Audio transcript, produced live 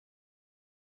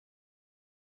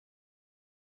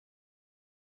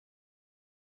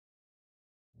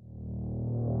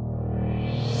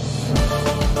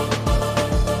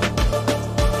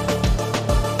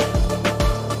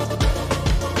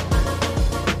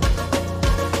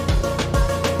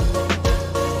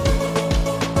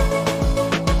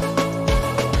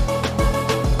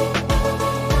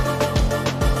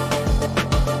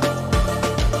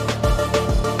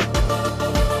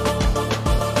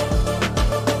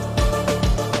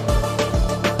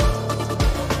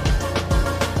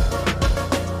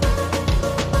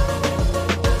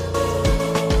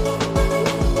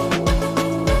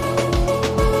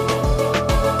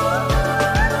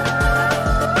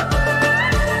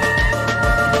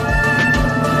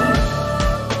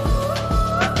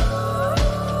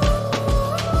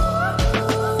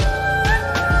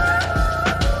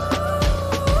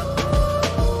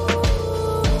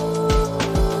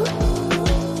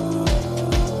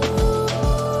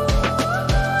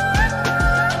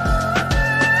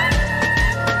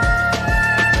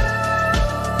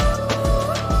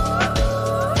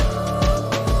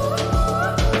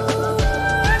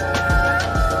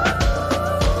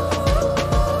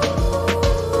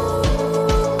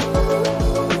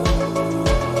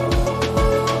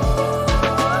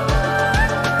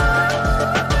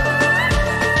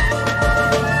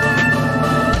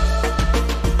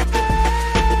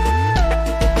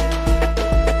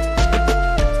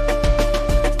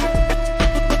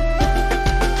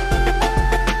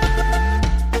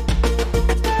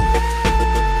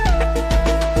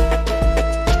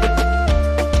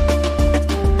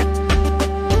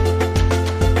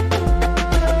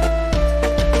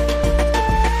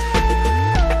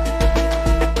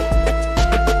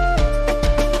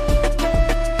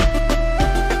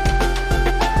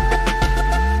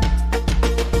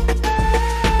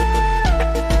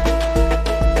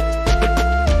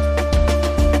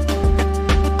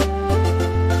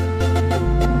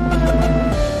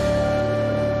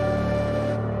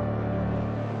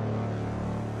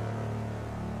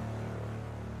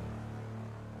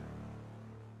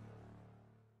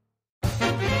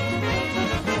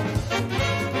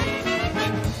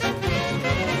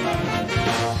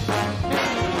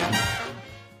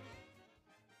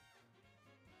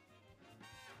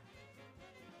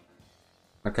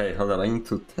Okay, hold on, I need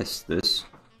to test this.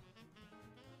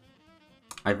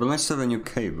 I will install a new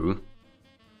cable.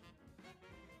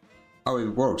 Oh, it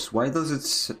works. Why does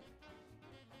it...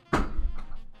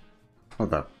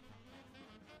 Hold up.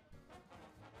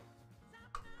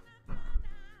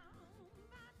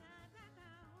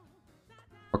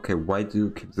 Okay, why do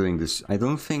you keep doing this? I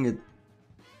don't think it...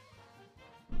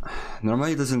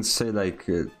 Normally it doesn't say like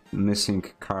missing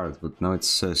card, but now it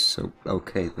says so.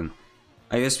 Okay then.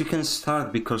 I guess we can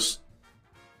start because...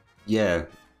 Yeah.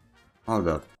 Hold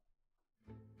up.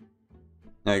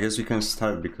 I guess we can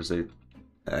start because I...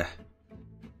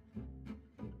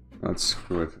 Let's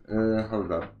screw it.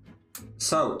 Hold up.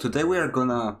 So, today we are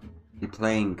gonna be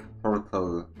playing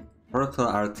Portal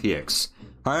RTX.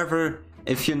 However,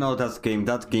 if you know that game,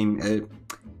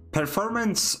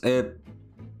 performance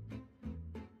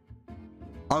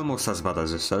almost as bad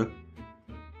as SL.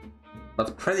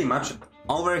 But pretty much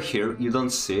over here you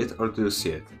don't see it, or do you see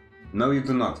it? No, you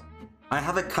do not. I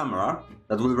have a camera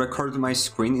that will record my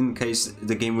screen in case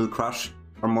the game will crash,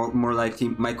 or more likely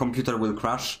my computer will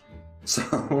crash.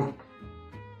 So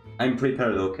I'm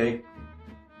prepared, okay?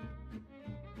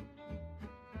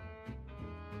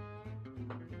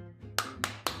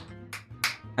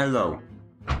 Hello.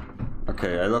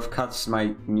 Okay, I love cats.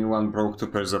 My new one broke 2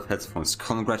 pairs of headphones.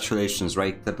 Congratulations,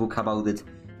 write the book about it,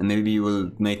 and maybe you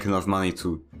will make enough money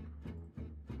to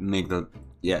make that,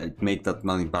 yeah, make that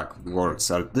money back.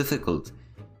 Words are difficult,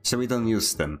 so we don't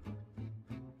use them.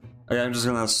 Okay, I'm just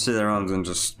gonna sit around and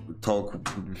just talk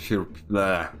here,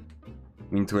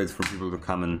 we need to wait for people to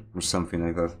come in or something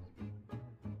like that.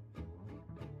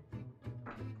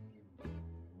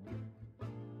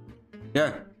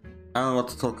 Yeah, I don't know what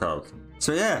to talk about.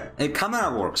 So yeah, a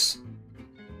camera works.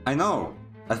 I know.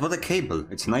 I've bought a cable.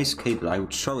 It's a nice cable. I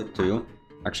would show it to you.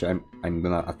 Actually, I'm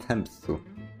gonna attempt to.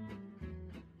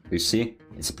 You see?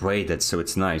 It's braided, so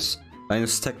it's nice.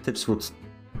 Linus Tech Tips would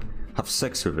have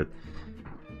sex with it.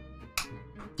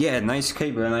 Yeah, nice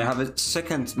cable, and I have a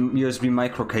second USB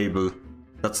micro cable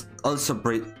that's also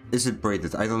braided. Is it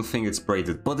braided? I don't think it's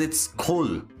braided, but it's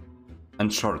cool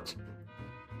and short.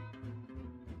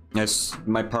 Yes,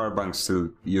 my power bank still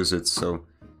use it, so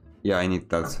yeah, I need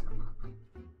that.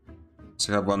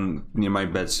 So I have one near my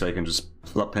bed so I can just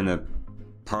plop in a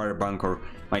power bank or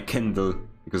my Kindle,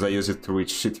 because I use it to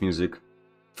reach shit music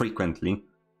frequently.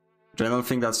 Which I don't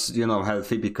think that's, you know,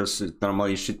 healthy, because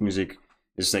normally shit music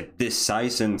is like this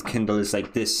size and Kindle is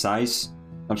like this size.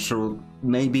 I'm sure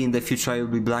maybe in the future I will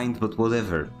be blind, but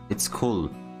whatever. It's cool.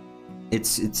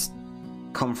 It's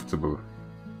comfortable.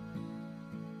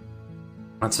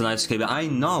 That's a nice cable. I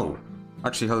know!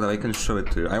 Actually, hold on, I can show it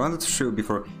to you. I wanted to show you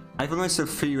before. I got myself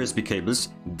 3 USB cables,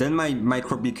 then my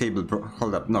micro B cable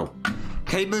hold up, no.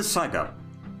 Cable saga.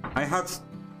 I had...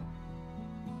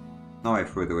 No, I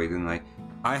threw it away, didn't I?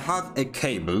 I had a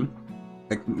cable,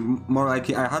 like, more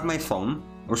likely, I had my phone,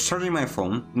 I was charging my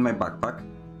phone in my backpack,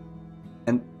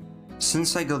 and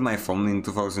since I got my phone in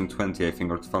 2020, I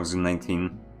think, or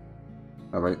 2019,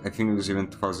 I think it was even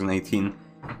 2018,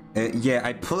 yeah,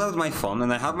 I pull out my phone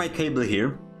and I have my cable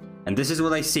here, and this is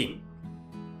what I see.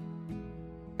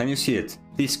 Can you see it?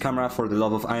 This camera, for the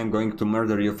love of I am going to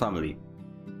murder your family.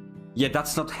 Yeah,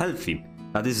 that's not healthy.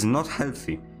 That is not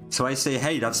healthy. So I say,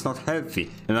 hey, that's not healthy.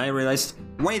 And I realized,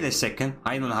 wait a second,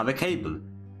 I don't have a cable.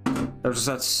 There's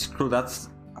that, screw that.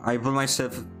 I bought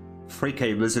myself 3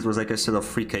 cables. It was like a set of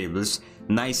 3 cables.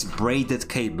 Nice braided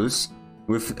cables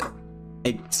with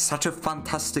such a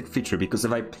fantastic feature, because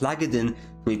if I plug it in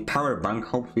to a power bank,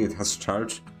 hopefully it has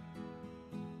charge.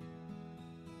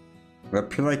 I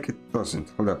feel like it doesn't.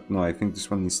 Hold up, no, I think this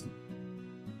one needs...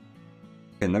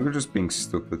 Okay, now we're just being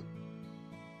stupid.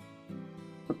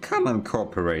 But come on,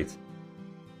 cooperate.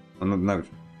 Oh, no, no.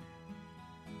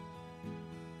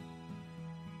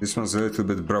 This one's a little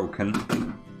bit broken.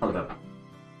 Hold up.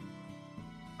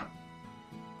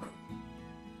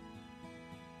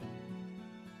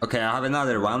 Okay, I have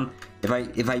another one.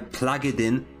 If I plug it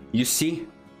in, you see?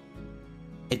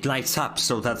 It lights up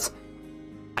so that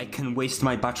I can waste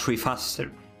my battery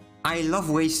faster. I love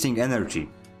wasting energy.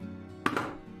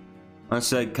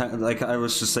 Honestly, I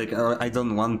was just like, oh, I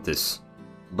don't want this.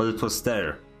 But it was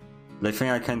there. I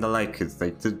think I kinda like it.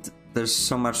 Like, there's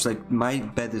so much, like, my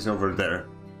bed is over there.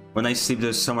 When I sleep,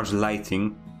 there's so much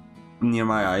lighting near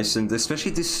my eyes, and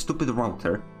especially this stupid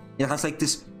router. It has like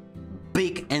this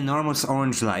big, enormous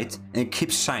orange light, and it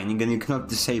keeps shining, and you cannot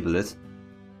disable it.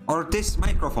 Or this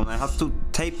microphone, I had to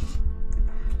tape...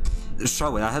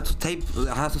 Show it, I had to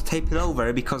tape it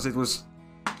over because it was...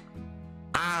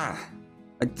 Ah!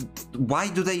 Why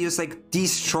do they use like the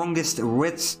strongest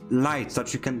red lights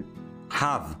that you can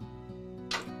have?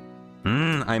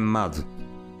 I'm mad.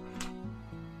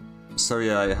 So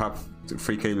yeah, I have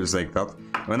 3 cables like that.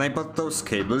 When I bought those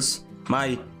cables,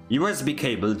 my USB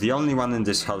cable, the only one in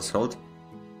this household,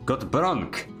 got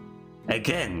bronk.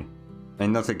 Again.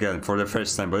 And not again, for the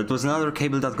first time, but it was another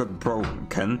cable that got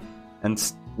broken.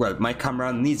 And, well, my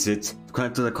camera needs it to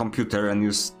connect to the computer and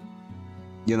use,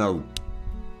 you know,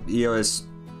 EOS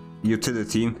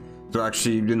utility to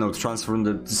actually, you know, transform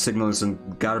the signals and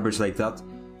garbage like that.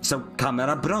 So,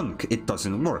 camera bronk. It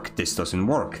doesn't work. This doesn't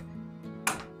work.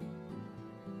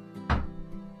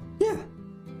 Yeah.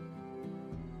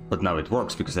 But now it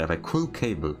works because I have a cool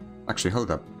cable. Actually, hold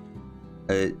up.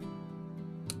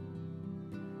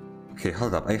 Okay,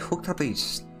 hold up. I hooked up a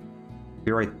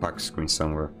right back screen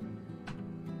somewhere.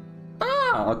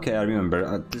 Ah, okay, I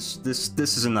remember. This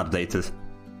isn't updated.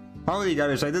 Holy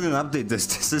garbage! I didn't update this.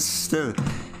 This is still.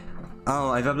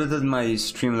 Oh, I've updated my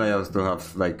stream layout to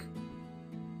have like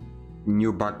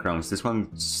new backgrounds. This one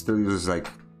still uses like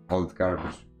old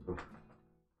garbage.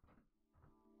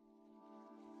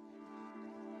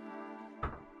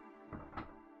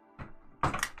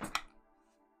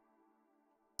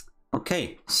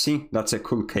 Okay, see, that's a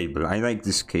cool cable. I like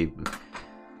this cable.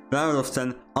 9 out of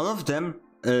 10. All of them,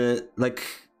 like,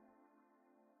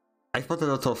 I've bought a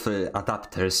lot of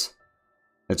adapters,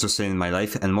 let's just say, in my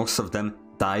life, and most of them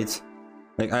died.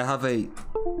 Like, I have a...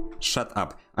 Shut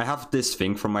up. I have this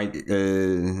thing for my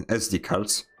SD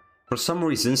cards. For some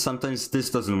reason, sometimes this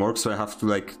doesn't work, so I have to,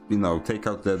 like, you know, take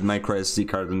out the micro SD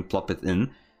card and plop it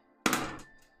in.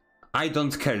 I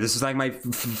don't care. This is like my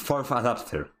 4th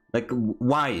adapter. Like,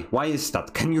 why? Why is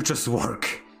that? Can you just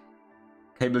work?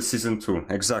 Cable Season 2,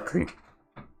 exactly.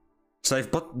 So I've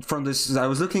bought from this... I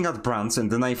was looking at brands and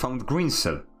then I found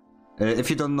Greencell. If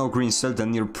you don't know Greencell,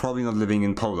 then you're probably not living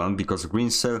in Poland, because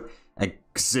Greencell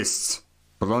exists.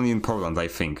 But only in Poland, I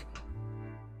think.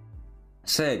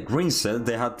 So Greencell,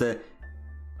 they had the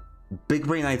big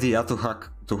brain idea to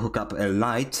hook up a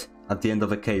light at the end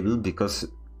of a cable, because...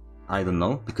 I don't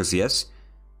know, because yes.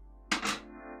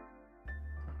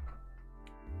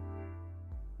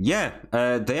 Yeah,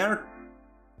 they are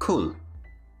cool.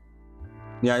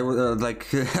 Yeah, like,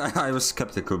 I was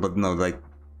skeptical, but no, like,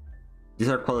 these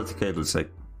are quality cables,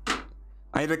 like,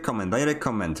 I recommend,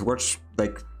 watch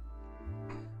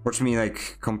me,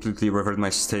 like, completely revert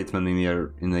my statement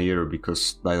in a year,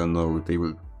 because, I don't know, they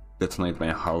will detonate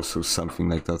my house or something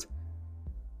like that.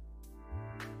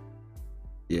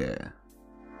 Yeah.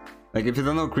 Like, if you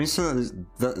don't know, Greencell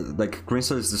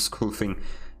is this cool thing.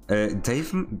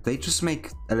 They just make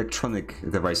electronic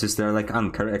devices. They're like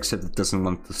Anchor, except it doesn't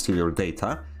want to steal your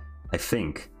data, I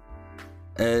think.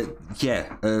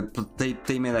 But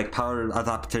they make like power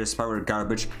adapters, power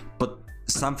garbage, but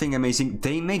something amazing,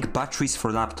 they make batteries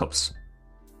for laptops.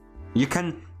 You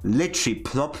can literally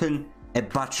plop in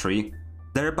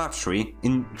their battery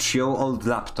into your old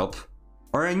laptop,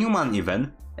 or a new one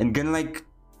even, and get like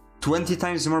 20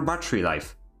 times more battery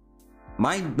life.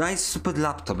 My nice stupid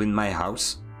laptop in my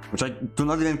house, which I do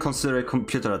not even consider a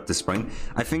computer at this point,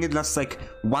 I think it lasts like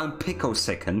 1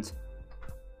 picosecond.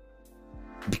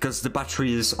 Because the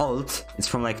battery is old, it's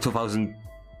from like 2000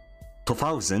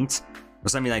 or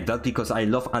something like that, because I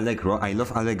love Allegro,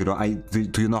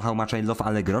 do you know how much I love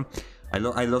Allegro? I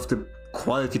love the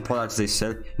quality products they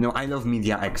sell. You know, I love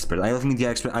Media Expert, I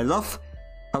love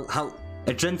how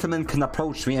a gentleman can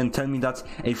approach me and tell me that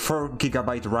a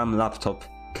 4GB RAM laptop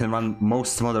can run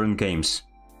most modern games.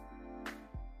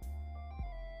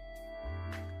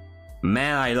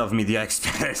 Man, I love Media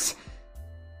Express.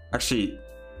 Actually,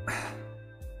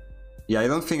 yeah, I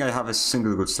don't think I have a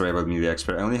single good story about Media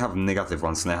Expert. I only have negative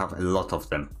ones, and I have a lot of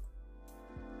them.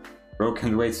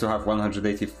 Broken waits to have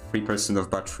 183% of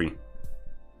battery.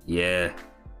 Yeah.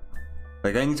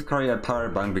 Like, I need to carry a power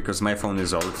bank because my phone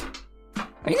is old.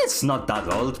 I mean, it's not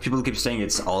that old. People keep saying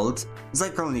it's old. It's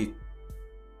like only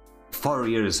 4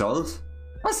 years old.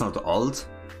 That's not old.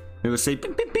 They will say,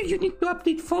 you need to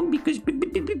update phone because...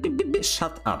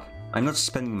 Shut up. I'm not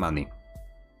spending money.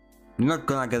 You're not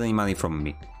gonna get any money from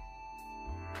me.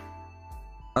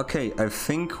 Okay, I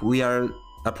think we are...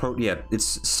 yeah,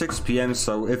 it's 6 PM,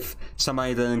 so if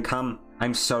somebody didn't come,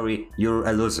 I'm sorry, you're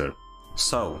a loser.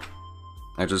 So,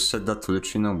 I just said that to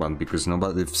literally no one, because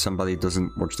if somebody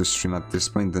doesn't watch the stream at this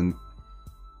point, then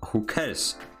who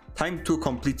cares? Time to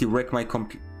completely wreck my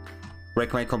computer.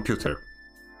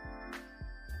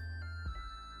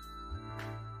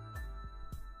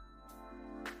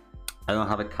 I don't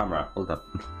have a camera, hold up.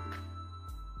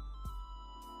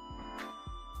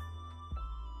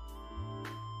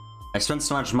 I spent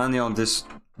so much money on this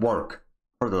work,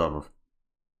 for the love of...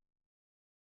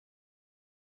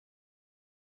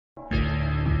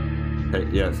 Hey,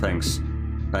 yeah, thanks.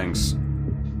 Thanks.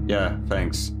 Yeah,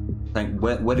 thanks.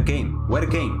 Where the game? Where the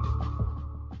game?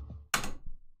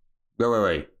 Go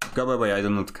away. Go away, I do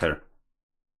not care.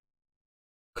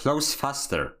 Close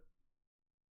faster.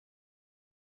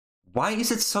 Why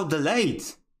is it so delayed?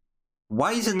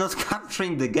 Why is it not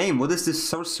capturing the game? What is this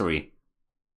sorcery?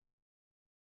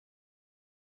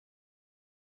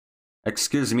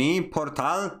 Excuse me,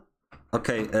 Portal?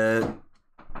 Okay,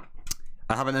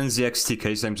 I have an NZXT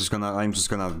case. I'm just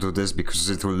gonna do this because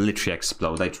it will literally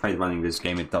explode. I tried running this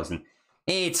game, it doesn't.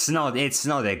 It's not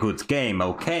a good game,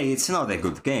 okay? It's not a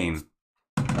good game.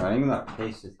 I'm gonna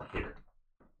place it here.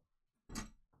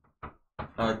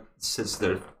 It sits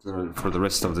there for the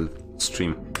rest of the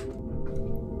stream.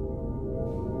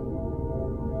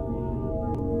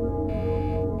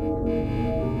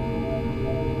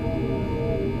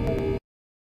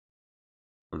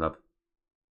 Hold up.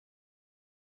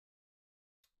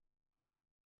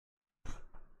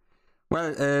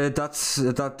 Well,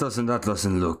 that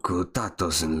doesn't look good. That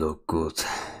doesn't look good.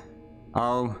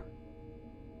 Oh,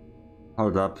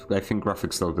 hold up. I think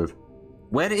graphics loaded.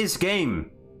 Where is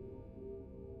game?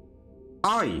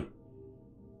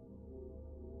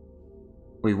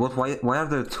 Wait, what? Why are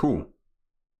there two?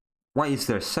 Why is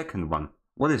there a second one?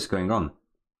 What is going on?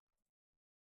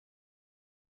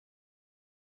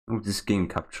 Oh, this game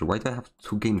capture. Why do I have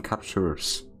two game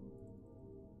capturers?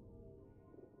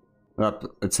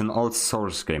 It's an old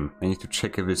source game. I need to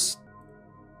check if it's...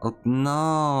 Oh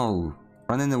no!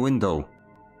 Run in the window.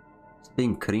 It's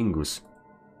being Kringus.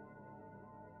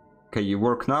 Okay, you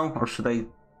work now? Or should I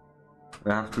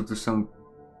have to do some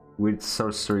weird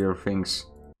sorcery or things?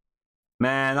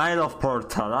 Man, I love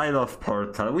Portal. I love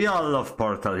Portal. We all love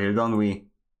Portal here, don't we? I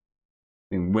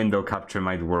think window capture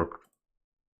might work.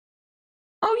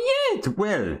 Oh yeah, it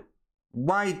will!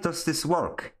 Why does this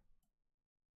work?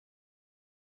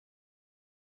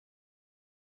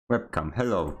 Webcam,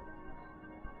 hello.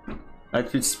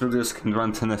 Lightfield Studios can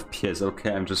run 10 FPS.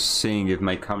 Okay, I'm just seeing if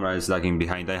my camera is lagging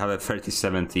behind. I have a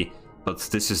 3070, but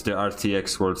this is the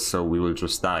RTX world, so we will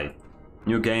just die.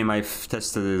 New game, I've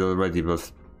tested it already,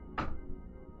 but...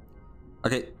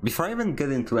 Okay, before I even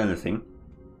get into anything...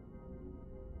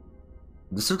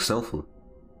 This looks awful.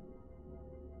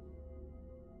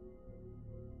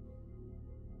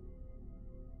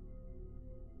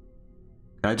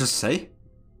 Can I just say?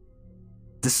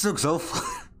 This looks awful.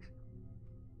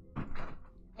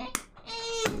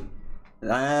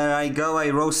 There I go,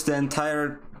 I roast the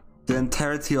entirety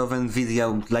of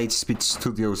Nvidia Lightspeed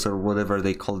Studios or whatever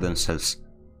they call themselves.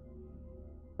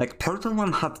 Like, Portal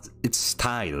 1 had its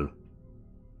style.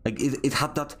 Like, it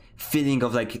had that feeling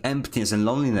of, like, emptiness and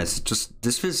loneliness.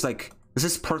 This feels like, this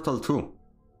is Portal 2.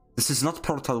 This is not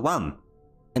Portal 1.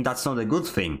 And that's not a good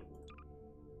thing.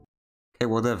 Okay,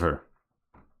 whatever.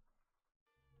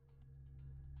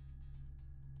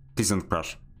 Please don't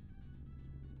crash.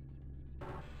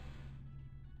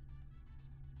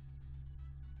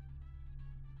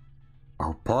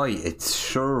 Oh boy, it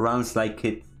sure runs like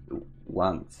it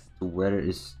wants to. Where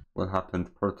is... What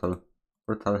happened? Portal.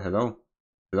 Portal, hello?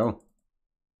 Hello?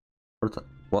 Portal...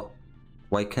 What?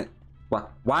 Why can't...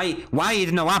 What? Why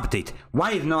is no update?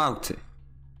 Why is no update?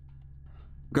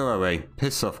 Go away.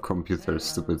 Piss off, computer,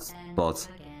 stupid bot.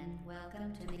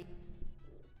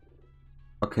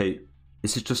 Okay,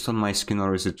 is it just on my skin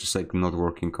or is it just like not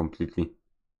working completely?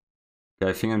 Okay,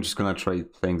 I think I'm just gonna try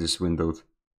playing this windowed.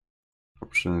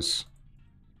 Options.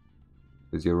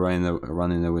 Is you're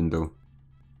running a window.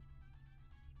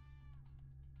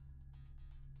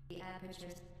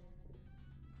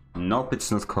 Nope,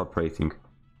 it's not cooperating.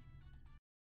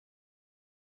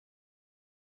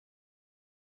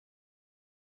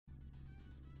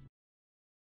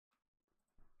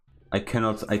 I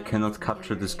cannot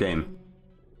capture this game.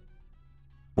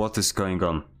 What is going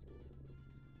on?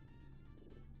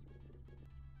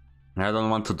 I don't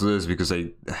want to do this because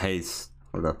I hate...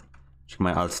 Hold up. Check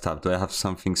my alt tab. Do I have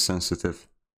something sensitive?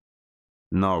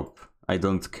 Nope. I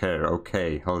don't care.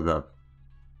 Okay, hold up.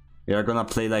 We are gonna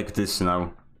play like this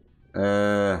now.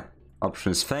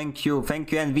 Options. Thank you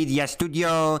Nvidia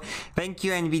Studio. Thank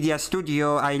you Nvidia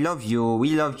Studio. I love you. We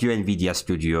love you Nvidia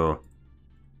Studio.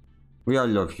 We all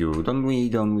love you. Don't we?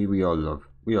 Don't we? We all love.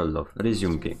 We all love.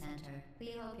 Resume game.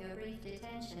 We hope your brief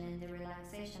detention in the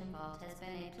relaxation vault has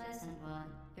been a pleasant one.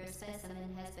 Your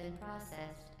specimen has been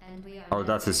processed, and we are... Oh,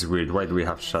 that is weird. Why do we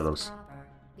have shadows?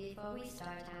 Before we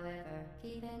start, however,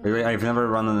 keep in Wait, I've never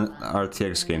run an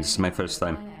RTX game. This is my first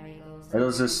time. Why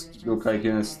does this look like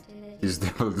this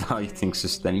double lighting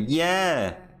system?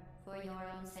 Yeah! For your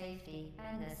own safety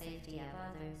and the safety of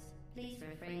others, please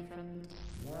refrain from...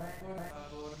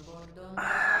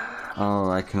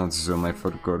 Oh, I cannot zoom, I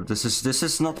forgot. This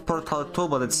is not Portal 2,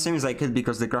 but it seems like it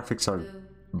because the graphics are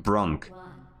bronc.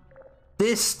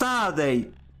 This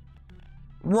they...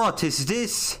 What is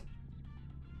this?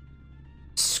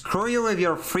 Screw you with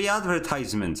your free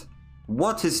advertisement.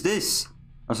 What is this?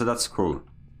 Oh, so that's cool.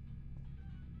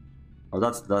 Oh,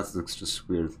 that looks just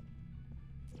weird.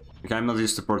 Okay, I'm not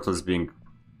used to portals being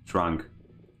shrunk.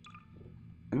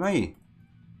 Can I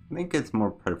get more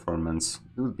performance?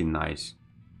 It would be nice.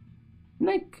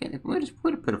 Where's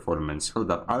performance? Hold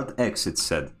up. Alt X it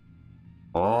said.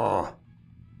 Oh.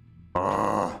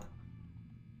 Oh.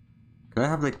 Can I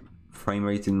have like frame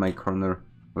rate in my corner?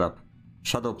 Hold up.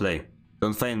 Shadow play.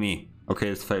 Don't fail me. Okay,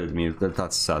 it failed me.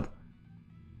 That's sad.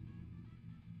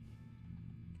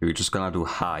 We're just gonna do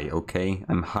high, okay?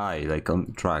 I'm high, like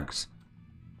on drugs.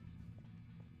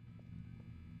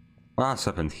 What's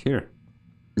happened here?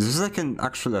 Is this like an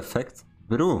actual effect?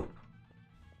 Bro,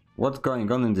 what's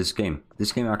going on in this game?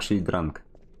 This game actually drunk.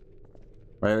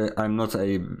 I'm not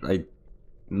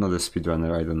not a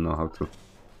speedrunner, I don't know how to.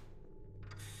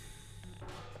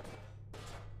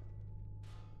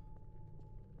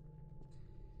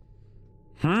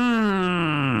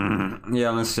 Yeah,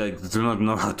 honestly, I do not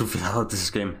know how to feel about this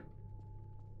game.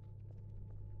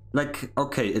 Like,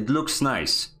 okay, it looks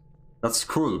nice. That's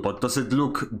cool, but does it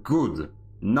look good?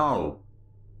 No.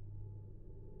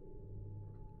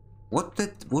 What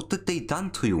did they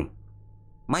done to you?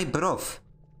 My bruv,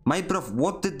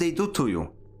 what did they do to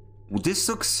you? This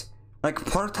looks like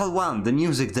Portal 1, the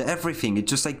music, the everything. It's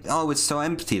just like, oh, it's so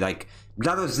empty. Like,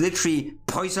 GLaDOS literally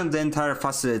poisoned the entire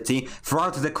facility, threw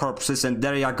out the corpses, and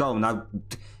there you go. Now,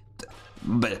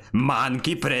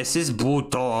 monkey presses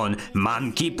button,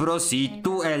 monkey proceed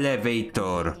to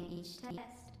elevator.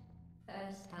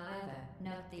 First, however,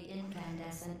 note the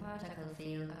incandescent particle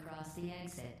field across the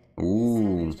exit.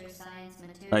 Ooh.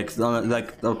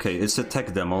 Like, okay, it's a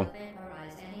tech demo.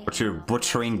 But you're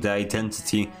butchering the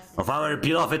identity of our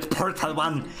beloved Portal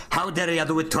 1. How dare you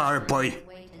do it to our boy?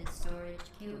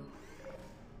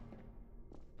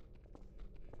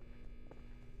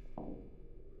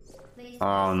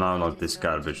 Oh no, not this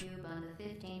garbage.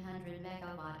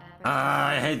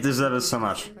 I hate this level so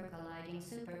much.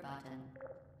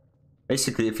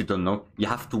 Basically, if you don't know, you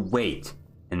have to wait.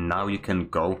 And now you can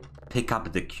go, pick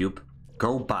up the cube,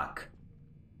 go back.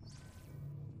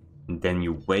 And then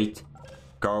you wait,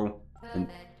 go, and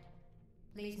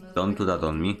don't do that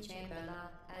on me.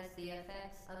 As the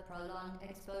effects of prolonged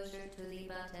exposure to the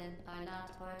button are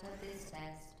not part of this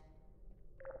test.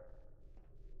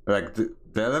 Like, the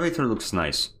elevator looks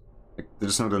nice. Like,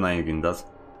 there's no denying that.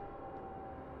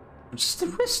 Just the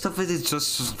rest of it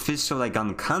just feels so, like,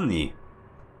 uncanny.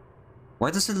 Why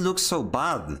does it look so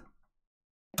bad?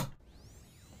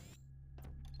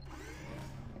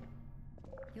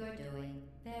 You're doing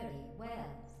very well.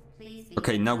 Please be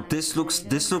Okay, now this looks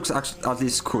actually at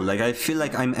least cool. Like, I feel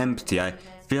like I'm empty. I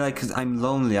feel like I'm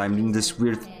lonely. I'm in this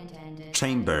weird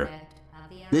chamber.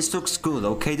 This looks good,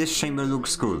 okay? This chamber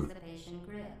looks good.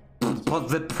 But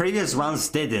the previous ones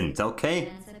didn't,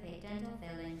 okay?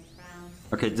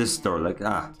 Okay, this door, like,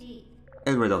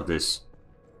 get rid of this.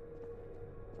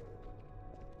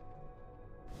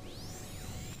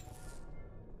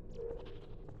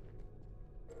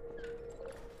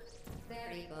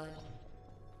 Very good.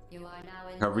 You are now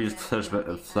in Have read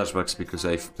flashbacks because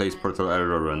I've played Portal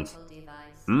earlier and...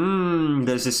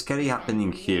 there's a scary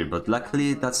happening here, but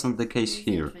luckily that's not the case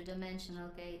here.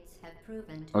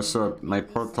 Also, my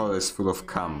portal is full of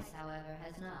cam.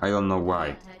 I don't know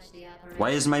why. Why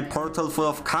is my portal full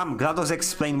of cam? GLaDOS,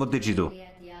 explain, what did you do?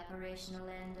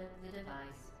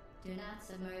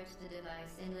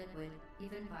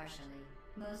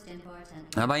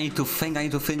 I need to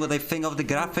think what I think of the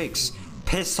graphics.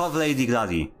 Piss off, Lady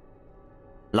Glady.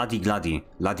 Lady Glady.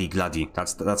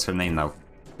 That's her name now.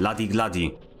 Lady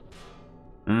Glady.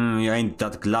 You ain't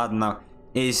that glad now.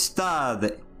 Is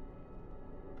that...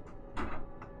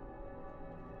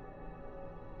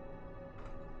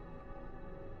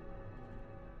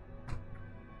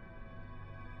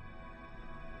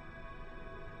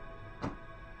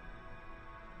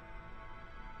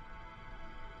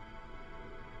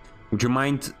 Would you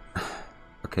mind?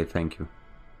 Okay, thank you.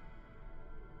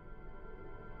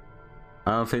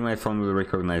 I don't think my phone will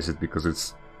recognize it because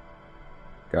it's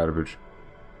garbage.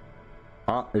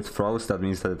 Ah, it froze. That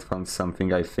means that it found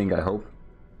something, I think, I hope.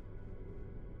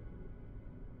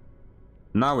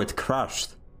 Now it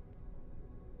crashed.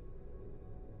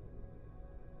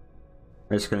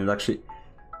 Can it actually...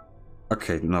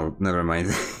 Okay, no, never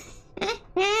mind.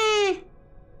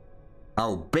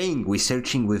 Oh, Bing! We're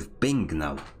searching with Bing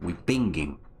now. We're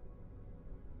Binging.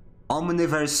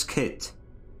 Omniverse Kit.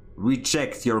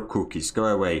 Reject your cookies. Go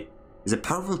away. Is a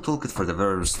powerful toolkit for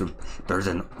developers to build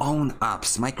their own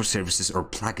apps, microservices, or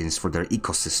plugins for their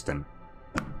ecosystem.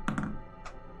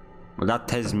 Well, that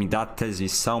tells me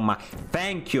so much.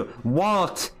 Thank you.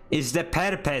 What is the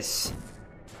purpose?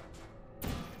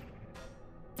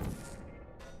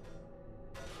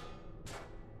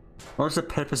 What's the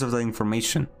purpose of that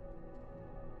information?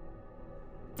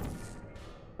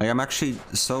 Like, I'm actually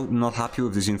so not happy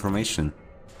with this information.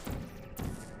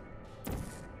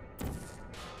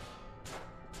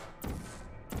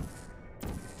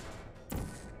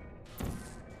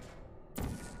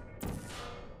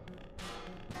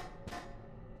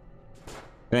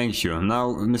 Thank you. Now,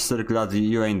 Mr. Glady,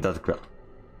 you ain't that glad.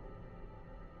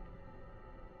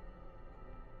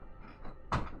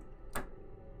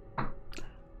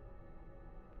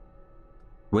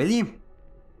 Really?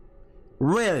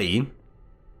 Really?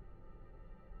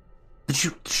 Did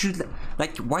you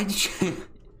like, why did you...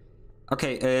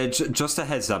 Okay, just a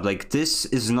heads up, like, this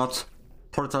is not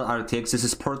Portal RTX, this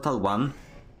is Portal 1,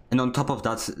 and on top of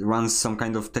that runs some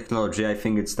kind of technology. I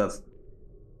think it's that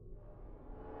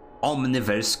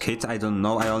Omniverse kit, I don't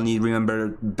know, I only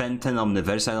remember Ben 10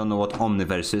 Omniverse, I don't know what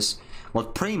Omniverse is.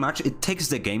 But pretty much, it takes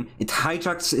the game, it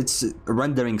hijacks its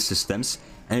rendering systems,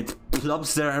 and it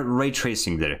plops their ray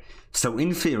tracing there. So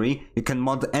in theory, you can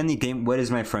mod any game. Where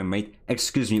is my frame rate?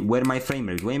 Excuse me, where my frame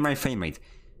rate? Where my frame rate?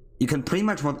 You can pretty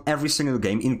much mod every single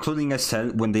game, including SL,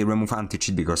 when they remove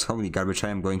anti-cheat, because holy garbage, I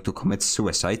am going to commit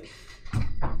suicide.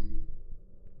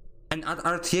 And add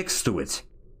RTX to it.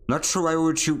 Not sure why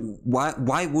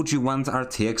would you want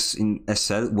RTX in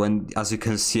SL when, as you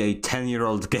can see, a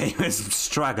 10-year-old game is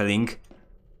struggling.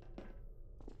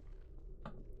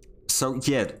 So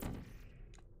yeah,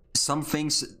 some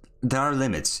things, there are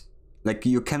limits. Like,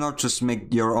 you cannot just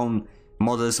make your own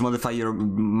models, modify your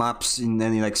maps in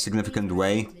any like significant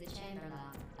way.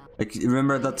 Like,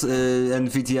 remember that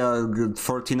NVIDIA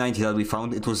 4090 that we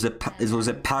found? It was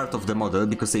a part of the model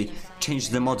because they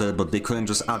changed the model, but they couldn't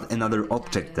just add another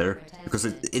object there because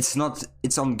it's not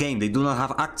its own game. They do not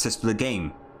have access to the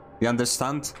game. You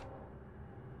understand?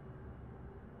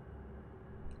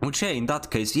 Which, yeah, in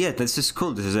that case, yeah, this is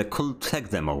cool. This is a cool tech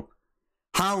demo.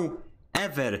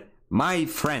 However, my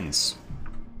friends,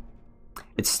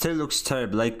 it still looks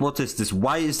terrible. Like, what is this?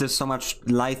 Why is there so much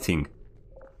lighting?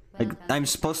 Like, I'm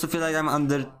supposed to feel like I'm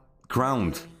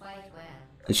underground.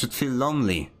 I should feel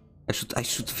lonely. I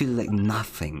should feel like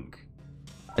nothing.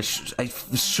 I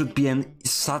should be a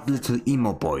sad little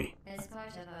emo boy.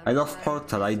 I love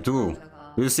Portal, I do.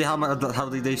 You see how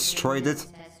they destroyed it?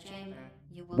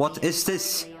 What is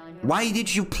this? Why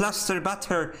did you plaster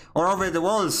butter all over the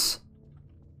walls?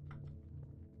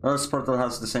 Well, Portal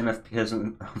has the same FPS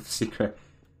of Secret.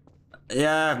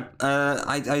 Yeah,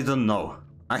 I don't know.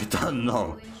 I don't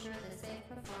know.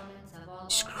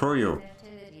 Screw you.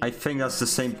 I think that's the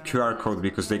same QR code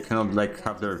because they cannot like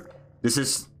have their... This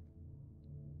is...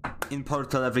 In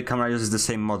Portal every camera uses the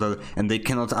same model and they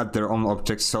cannot add their own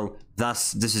objects, so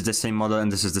thus this is the same model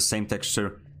and this is the same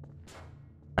texture.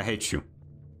 I hate you.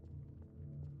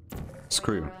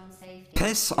 Screw you.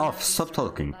 Piss off, stop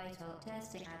talking.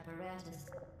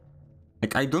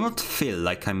 Like, I do not feel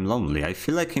like I'm lonely. I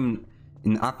feel like I'm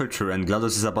in Aperture and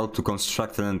GLaDOS is about to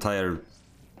construct an entire...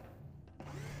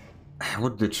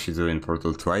 What did she do in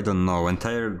Portal 2? I don't know.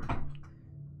 Entire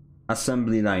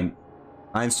assembly line.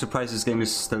 I'm surprised this game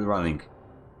is still running.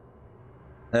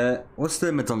 What's the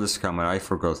limit on this camera? I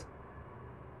forgot.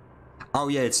 Oh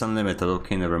yeah, it's unlimited.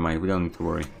 Okay, never mind. We don't need to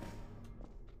worry.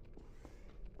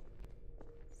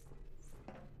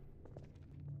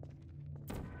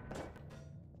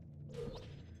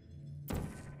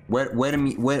 Where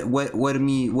me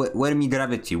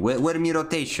gravity? Where me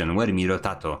rotation? Where me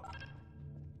rotato?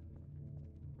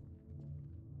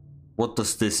 What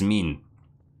does this mean?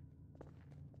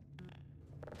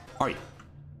 Oi!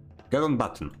 Get on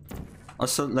button.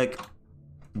 Also, like,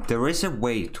 there is a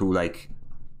way to, like,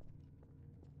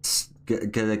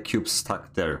 get a cube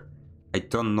stuck there. I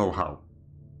don't know how.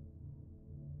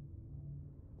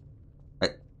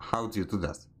 How do you do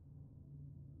that?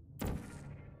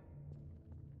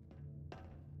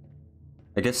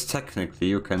 I guess technically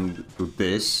you can do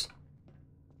this.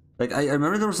 Like, I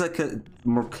remember there was like a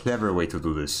more clever way to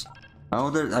do this.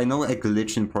 I know a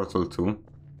glitch in Portal 2,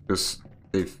 because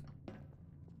they've...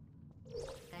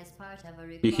 As part of a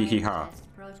required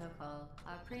test protocol,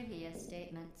 our previous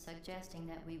statement suggesting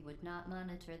that we would not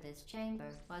monitor this chamber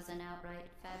was an outright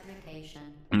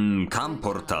fabrication. Cam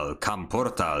Portal, Cam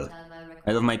Portal.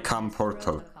 I love my Cam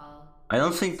Portal. I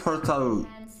don't think Portal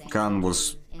gun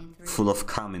was full of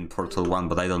cam in Portal 1,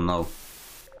 but I don't know.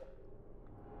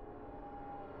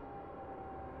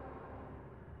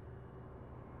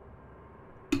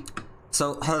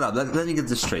 So, hold up, let me get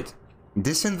this straight.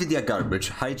 This NVIDIA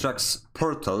garbage hijacks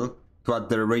Portal to add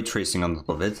their ray tracing on top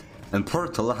of it, and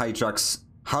Portal hijacks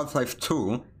Half-Life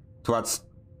 2 to add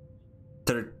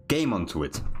their game onto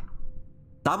it.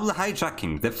 Double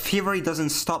hijacking. The thievery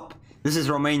doesn't stop. This is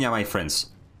Romania, my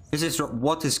friends. This is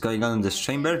what is going on in this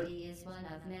chamber.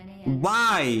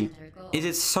 Why is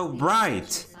it so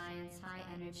bright?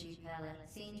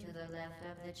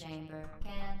 Chamber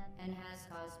can and has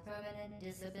caused permanent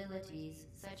disabilities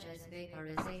such as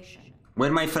vaporization.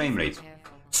 Where's my frame rate?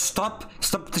 Stop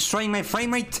destroying my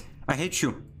frame rate! I hate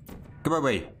you. Go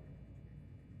away.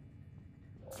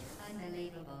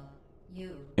 Unbelievable.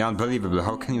 Yeah, unbelievable.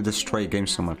 How can you destroy a game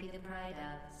so much?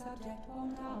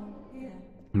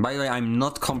 By the way, I'm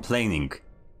not complaining.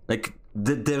 Like,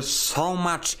 there's so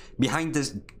much behind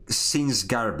the scenes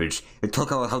garbage. They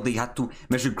talk about how they had to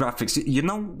measure graphics. You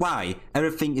know why?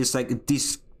 Everything is like,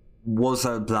 these walls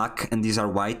are black and these are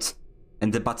white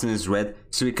and the button is red,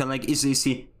 so we can like easily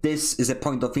see this is a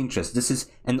point of interest, this is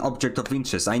an object of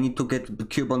interest. I need to get the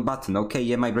cube on button. Okay,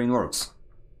 yeah, my brain works.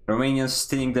 Romanians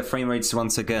stealing the frame rates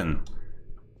once again.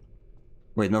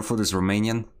 Wait, no food is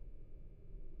Romanian?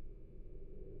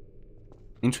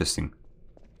 Interesting.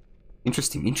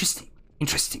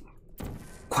 Interesting.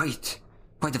 Quite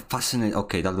a fascinating.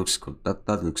 Okay, that looks cool.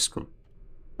 That looks cool.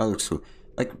 That looks cool.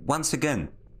 Like, once again,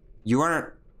 you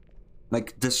are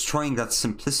like destroying that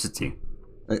simplicity.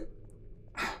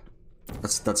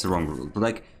 That's the wrong rule. But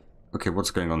like, okay,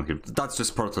 what's going on here? That's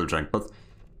just Portal Drink. But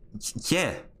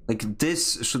yeah, like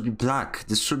this should be black.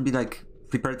 This should be like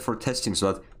prepared for testing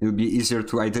so that it will be easier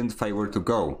to identify where to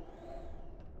go.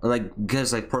 Like,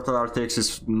 guess like Portal RTX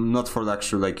is not for the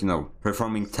actual, like, you know,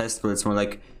 performing tests, but it's more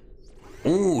like,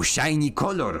 oh, shiny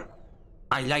color.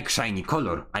 I like shiny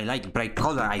color. I like bright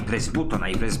color. I press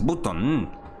button.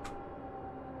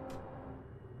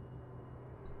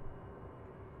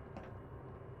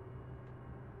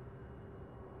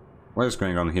 What is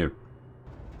going on here?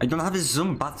 I don't have a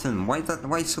zoom button. Why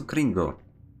so gringo?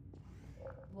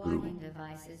 Warning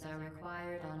devices are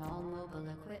required on all mobile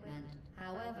equipment.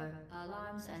 However,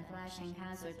 alarms and flashing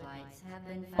hazard lights have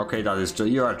been found. Okay, that is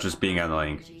you are just being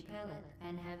annoying.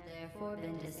 And have therefore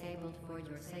been disabled for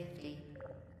your safety.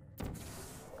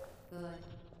 Good.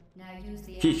 Now use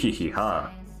the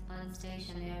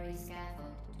unstationary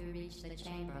scaffold to reach the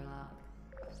chamber lock.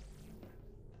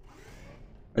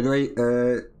 By the way,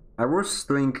 I was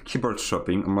doing keyboard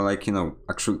shopping. I'm like, you know,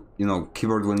 actual, you know,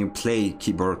 keyboard when you play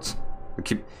keyboard.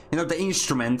 You know, the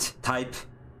instrument type.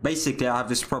 Basically, I have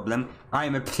this problem. I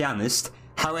am a pianist.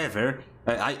 However,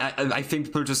 I think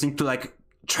people just need to like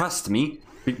trust me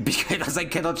because I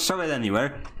cannot show it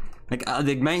anywhere. Like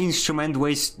my instrument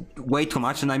weighs way too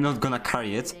much, and I'm not gonna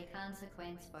carry it.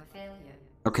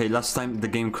 Okay, last time the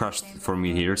game crashed for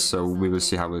me here, so we will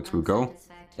see how it will go.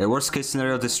 Worst case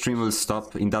scenario, the stream will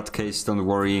stop. In that case, don't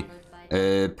worry.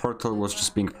 Portal was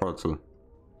just being Portal.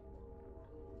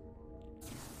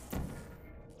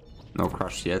 No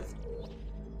crash yet.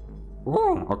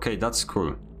 Oh, okay, that's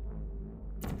cool.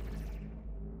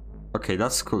 Okay,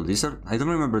 that's cool. These are... I don't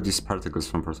remember these particles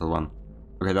from Portal 1.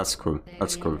 Okay, that's cool.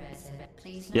 That's cool.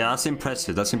 Yeah, that's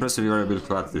impressive. That's impressive you were able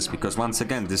to add this, because once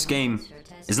again, this game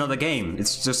is not a game.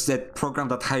 It's just a program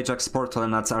that hijacks Portal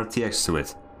and adds RTX to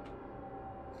it.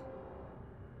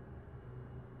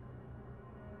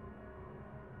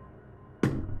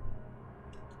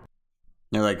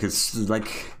 Yeah, like, it's like...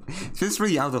 It feels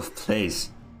really out of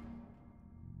place.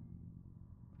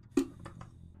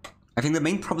 I think the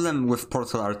main problem with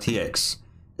Portal RTX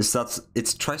is that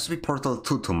it tries to be Portal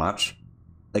 2 too much.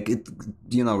 Like, it,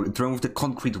 you know, it removed the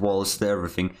concrete walls, the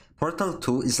everything. Portal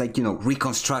 2 is like, you know,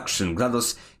 reconstruction.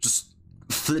 GLaDOS just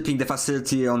flipping the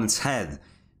facility on its head.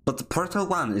 But the Portal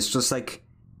 1 is just like,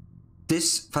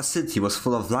 this facility was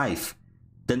full of life.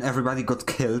 Then everybody got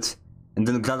killed. And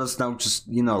then GLaDOS now just,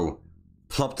 you know,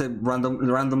 plopped the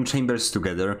random chambers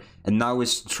together. And now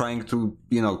is trying to,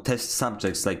 you know, test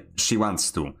subjects like she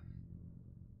wants to.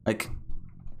 Like,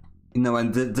 you know,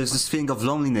 and there's this feeling of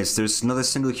loneliness. There's not a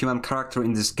single human character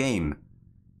in this game.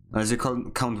 As you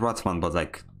call Count Ratman, but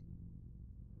like,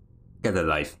 get a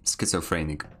life.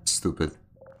 Schizophrenic. Stupid.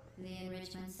 The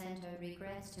enrichment center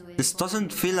regrets to This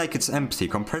doesn't feel like it's empty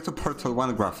compared to Portal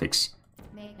 1 graphics.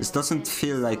 This doesn't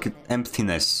feel like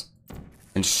emptiness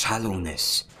and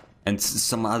shallowness and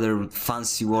some other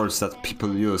fancy words that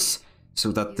people use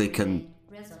so that they can,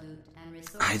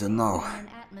 I don't know.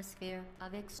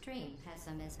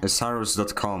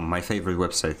 Saros.com, my favorite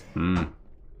website.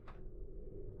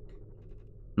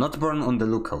 Not born on the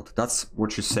lookout. That's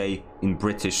what you say in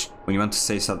British when you want to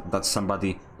say that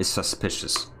somebody is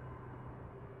suspicious.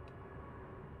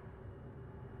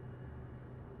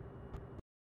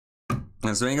 I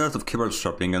was doing a lot of keyboard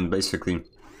shopping, and basically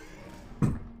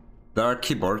there are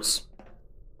keyboards.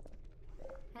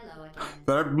 Hello again.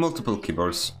 There are multiple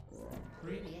keyboards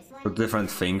for different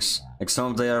things. Like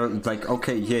some of them are like,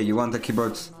 okay, yeah, you want a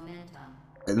keyboard,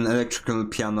 an electrical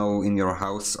piano in your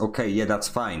house. Okay, yeah, that's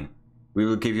fine. We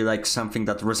will give you like something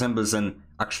that resembles an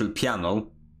actual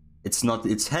piano.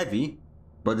 It's heavy,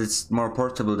 but it's more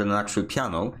portable than an actual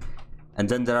piano. And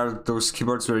then there are those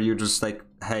keyboards where you just like,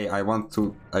 hey, I want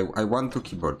to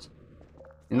keyboard.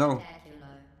 You know?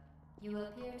 You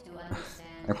appear to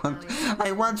understand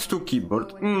I want to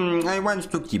keyboard. I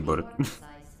want to keyboard.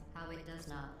 how it does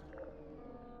not.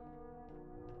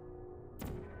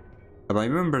 But I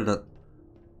remember that.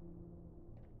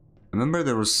 I remember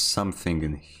there was something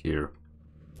in here.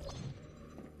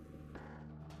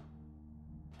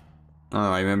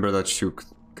 Oh, I remember that you could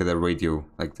get a radio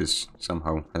like this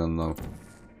somehow. I don't know.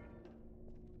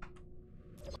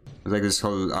 Like this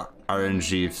whole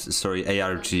RNG, sorry,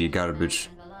 ARG garbage.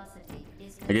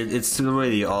 Like it's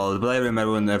really old, but I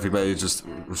remember when everybody was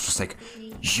just like,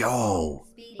 yo,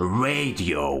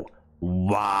 radio,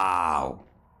 wow,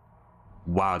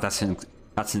 wow, that's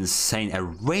insane, a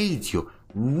radio,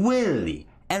 really,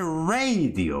 a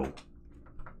radio,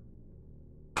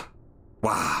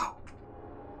 wow.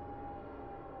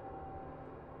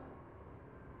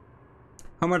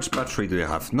 How much battery do you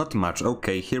have? Not much.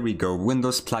 Okay, here we go.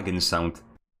 Windows plugin sound.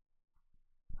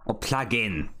 Or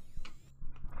plugin.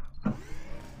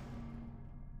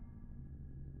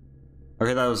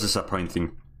 Okay, that was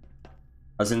disappointing.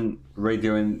 As in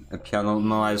radio and a piano.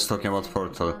 No, I was talking about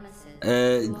Portal.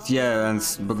 Yeah,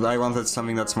 but I wanted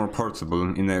something that's more portable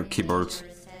in a keyboard.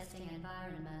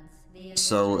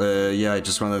 So, yeah, I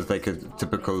just wanted like a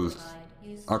typical...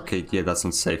 Okay, yeah, that's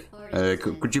not safe.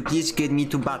 Could you please get me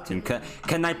to button?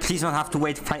 Can I please not have to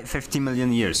wait 50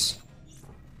 million years?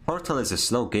 Portal is a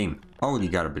slow game. Holy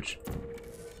garbage.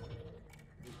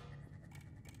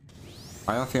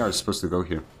 I don't think I was supposed to go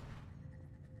here.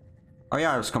 Oh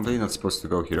yeah, I was completely not supposed to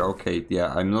go here. Okay,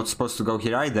 yeah, I'm not supposed to go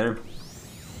here either.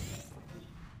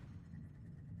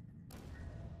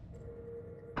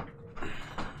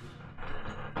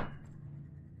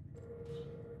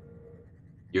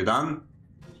 You done?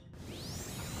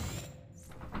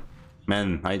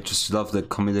 Man, I just love the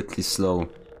comedically slow.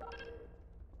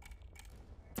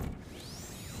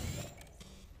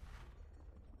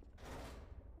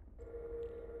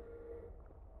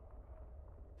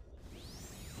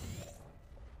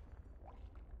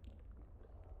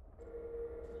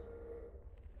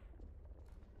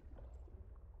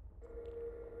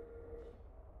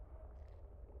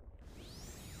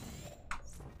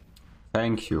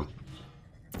 Thank you.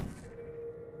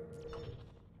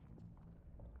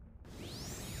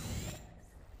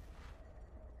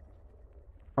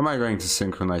 How am I going to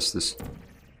synchronize this?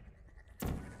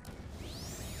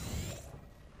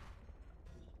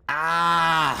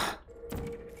 Ah!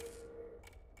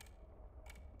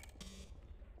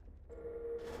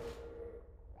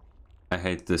 I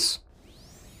hate this.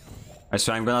 I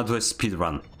swear I'm gonna do a speed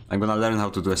run. I'm gonna learn how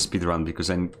to do a speed run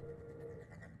because I'm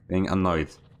getting annoyed.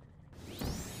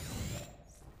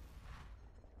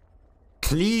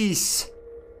 Please!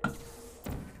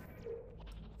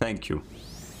 Thank you.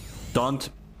 Don't.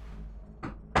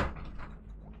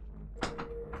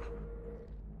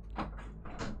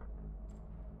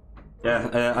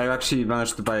 Yeah, I actually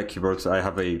managed to buy a keyboard. I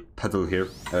have a pedal here.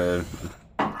 Yeah,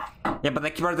 but the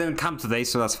keyboard didn't come today,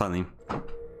 so that's funny.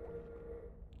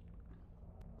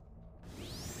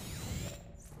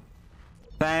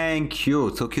 Thank you.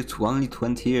 Took you to only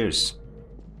 20 years.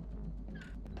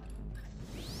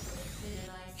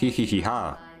 Hee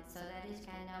ha.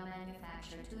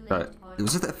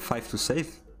 Was it F5 to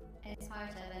save?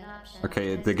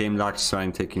 Okay, the game lags, so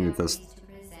I'm taking it as...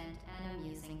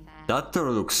 That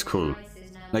door looks cool.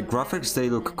 Like, graphics, they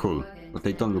look cool, but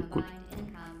they don't look good.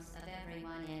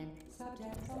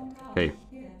 Okay.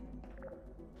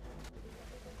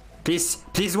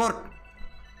 Please work!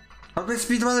 How do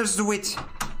speedrunners do it?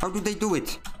 How do they do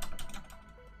it?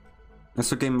 Let's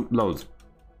the game load.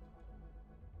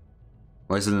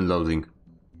 Why isn't it loading?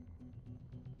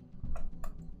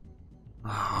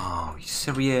 Oh, you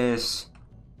serious?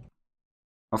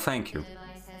 Oh, thank you.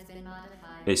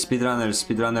 Hey,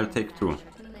 speedrunner, take 2. As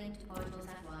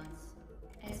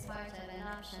part of an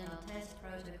optional test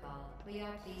protocol, we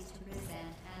are pleased to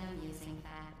present an amusing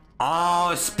fact.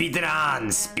 Oh,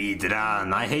 speedrun!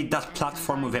 I hate that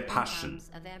platform with a passion.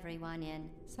 Of everyone in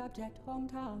subject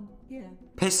hometown here.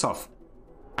 Piss off.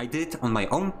 I did it on my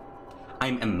own.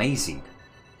 I'm amazing.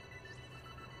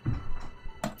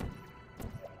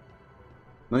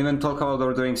 Don't even talk about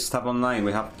ordering stuff online.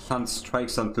 We have planned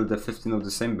strikes until the 15th of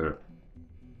December.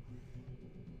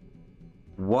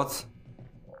 What?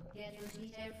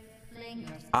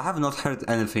 I have not heard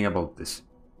anything about this.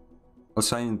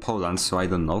 Also, I'm in Poland, so I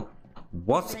don't know.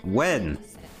 What? When?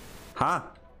 Huh?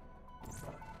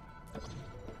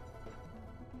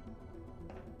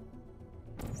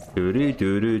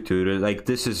 Like,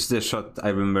 this is the shot I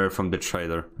remember from the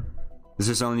trailer. This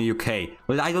is only UK.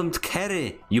 Well, I don't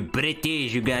care. You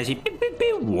British, you guys.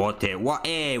 What?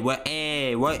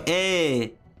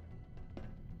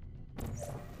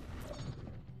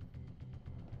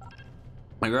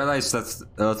 I realize that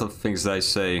a lot of things that I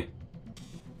say.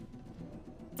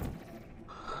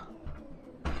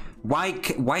 Why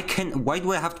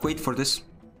do I have to wait for this?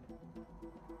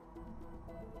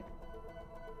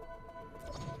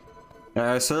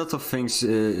 I say a lot of things,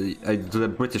 I do the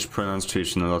British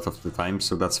pronunciation a lot of the time,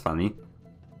 so that's funny.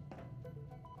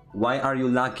 Why are you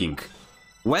lagging?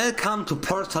 Welcome to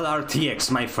Portal RTX,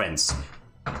 my friends!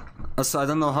 Also, I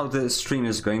don't know how the stream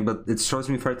is going, but it shows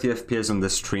me 30 FPS on the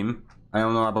stream. I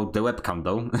don't know about the webcam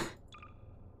though.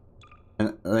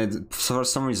 And for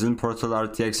some reason, Portal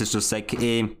RTX is just like,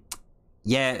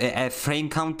 yeah, a frame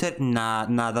counter?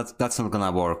 Nah, that's not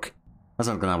gonna work. That's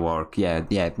not gonna work. Yeah,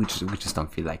 we just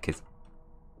don't feel like it.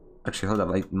 Actually, hold up,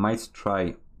 I might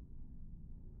try.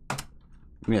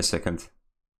 Give me a second.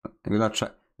 I'm gonna try.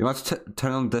 You want to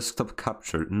turn on desktop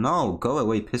capture? No, go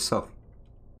away, piss off.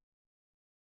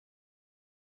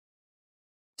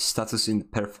 Status in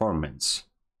performance.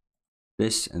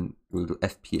 This, and we'll do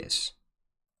FPS.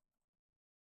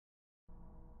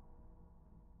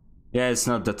 Yeah, it's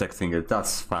not detecting it.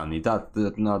 That's funny.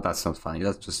 No, that's not funny.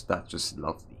 That's just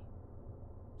lovely.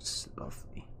 Just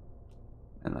lovely.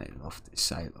 And I love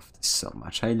this. I love this so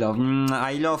much. I love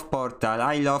Portal.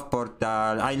 I love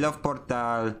Portal. I love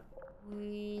Portal.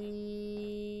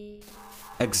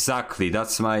 Exactly.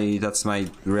 That's my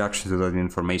reaction to that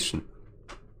information.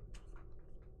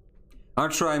 I'm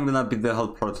sure I'm gonna beat the whole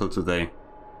Portal today.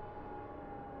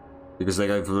 Because like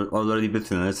I've already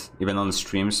beaten it, even on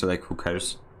stream, so like who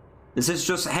cares? This is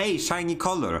just, hey, shiny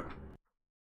color.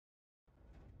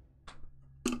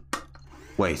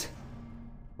 Wait.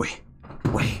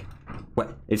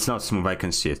 It's not smooth, I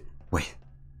can see it. Wait.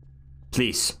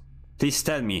 Please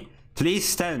tell me.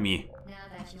 Please tell me. Now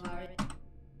that you are...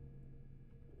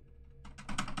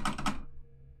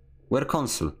 Where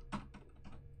console?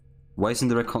 Why isn't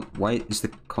there a why is the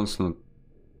console?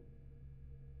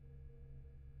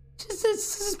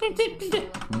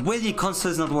 Really,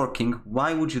 console is not working.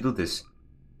 Why would you do this?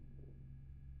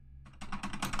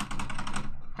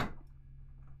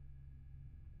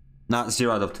 Nah,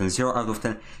 0 out of 10. 0 out of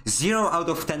 10. 0 out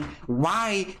of 10.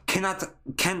 Why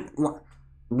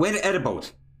where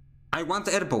airboat? I want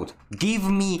airboat. Give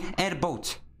me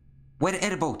airboat. Where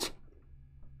airboat?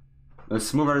 It's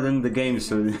smoother than the game,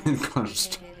 so it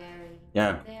costs.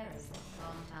 Yeah.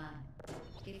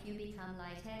 If you become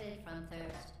lightheaded from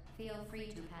thirst, feel free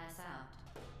to pass out.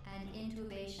 An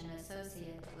intubation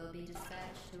associate will be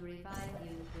dispatched to revive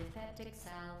you with peptic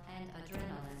salve and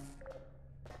adrenaline.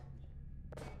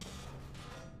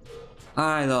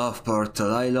 I love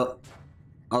Portal. I love.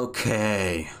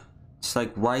 Okay. It's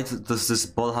like, why does this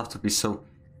ball have to be so?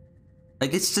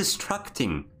 Like, it's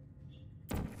distracting.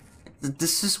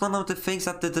 This is one of the things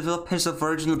that the developers of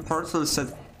original Portal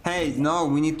said. Hey, no,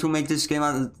 we need to make this game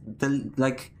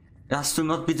like, it has to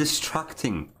not be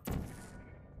distracting.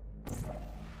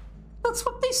 That's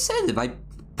what they said. If I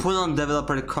put on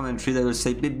developer commentary, they will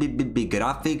say, big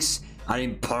graphics are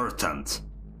important.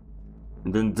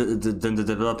 And then the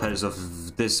developers of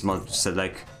this mod said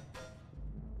like,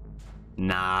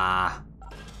 nah,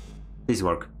 please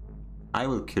work. I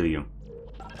will kill you.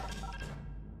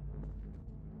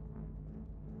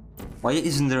 Why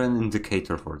isn't there an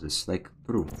indicator for this? Like,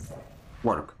 bro,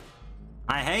 work.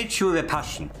 I hate you with a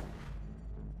passion.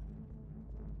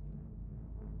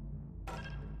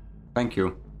 Thank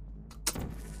you.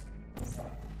 As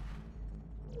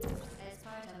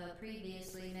part of a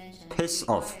previously mentioned Piss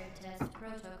off. test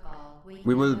protocol,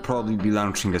 We will probably be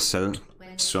launching a cell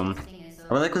soon.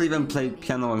 Well, I could even play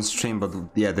piano on stream, but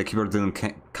yeah, the keyboard didn't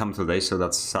come today, so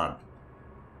that's sad.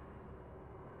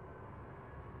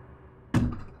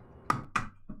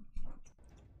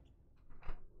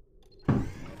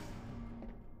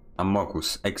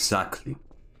 Amogus, exactly.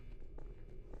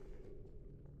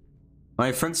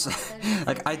 My friends,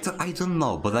 like, I don't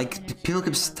know, but like, people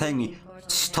keep telling me,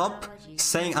 stop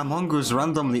saying Among Us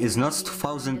randomly is not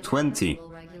 2020.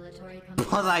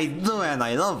 But I do, and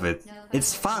I love it.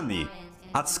 It's funny.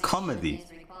 That's comedy.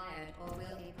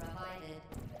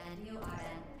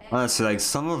 Honestly, like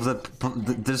some of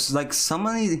there's like so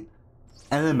many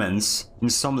elements in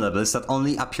some levels that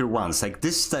only appear once. Like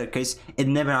this staircase, it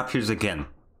never appears again.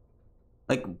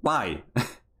 Like why?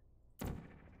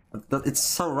 It's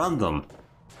so random.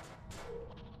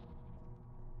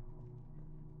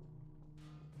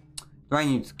 Do I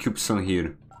need cubes on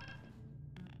here?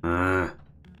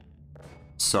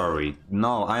 Sorry.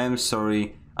 No, I am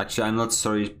sorry. Actually, I'm not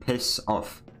sorry. Piss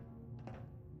off.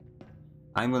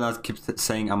 I'm gonna keep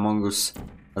saying Among Us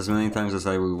as many times as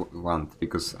I will want,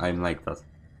 because I'm like that.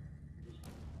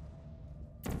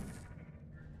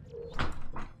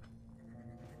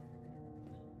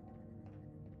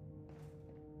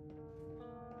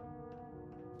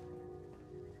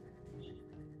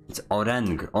 It's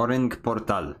Orang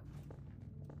Portal.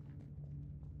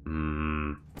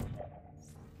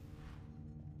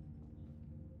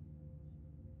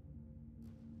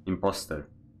 Imposter.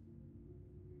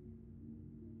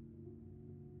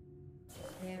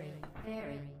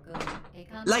 Very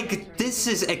good. Like, this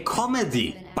is a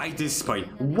comedy by this point.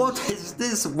 What is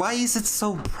this? Why is it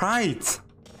so bright?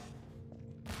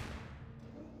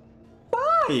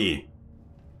 Why?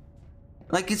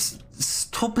 Like, it's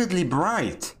stupidly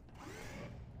bright.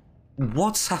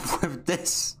 What's up with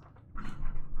this?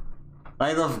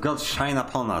 Light of God, shine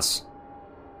upon us.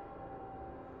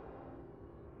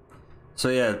 So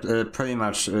yeah, pretty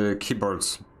much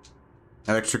keyboards,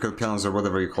 electrical pianos or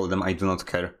whatever you call them, I do not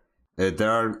care. There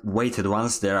are weighted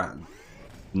ones, there are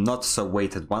not so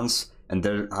weighted ones, and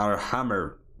there are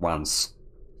hammer ones.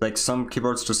 Like some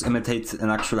keyboards just imitate an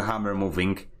actual hammer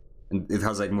moving, and it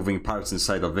has like moving parts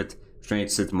inside of it, which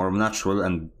makes it more natural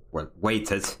and, well,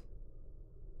 weighted.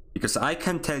 Because I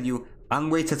can tell you,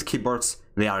 unweighted keyboards,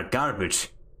 they are garbage.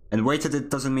 And weighted, it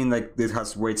doesn't mean like it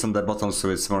has weights on the bottom so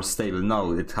it's more stable.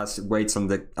 No, it has weights on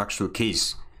the actual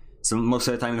keys. So most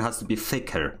of the time it has to be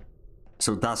thicker.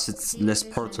 So thus it's less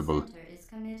portable.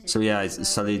 So yeah,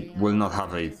 Sally will not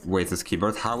have a weighted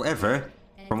keyboard. However,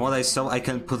 from what I saw, I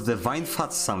can put the Vine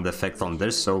Fat sound effect on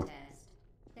there, so...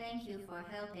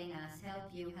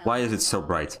 Why is it so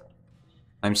bright?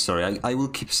 I'm sorry, I will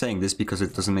keep saying this because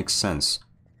it doesn't make sense.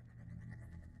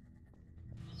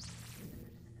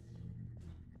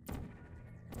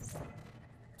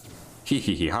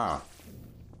 Ha.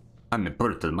 I'm a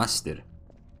portal master.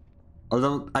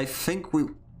 Although, I think we...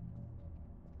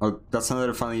 Oh, that's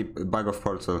another funny bug of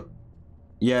Portal.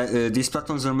 Yeah, these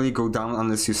platforms don't really go down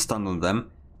unless you stand on them.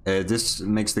 This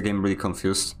makes the game really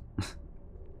confused.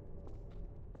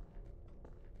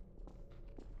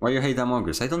 Why you hate Among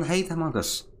Us? I don't hate Among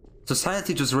Us.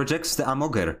 Society just rejects the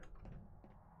Amoger.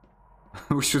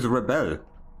 We should rebel.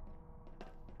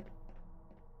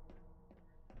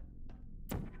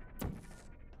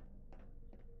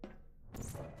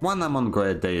 One Among Us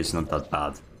a day is not that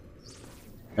bad.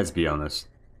 Let's be honest.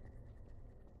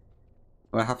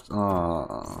 I have to...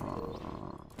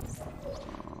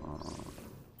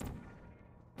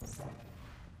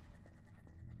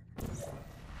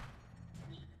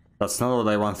 That's not what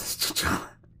I wanted to do.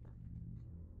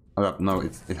 Hold up, no,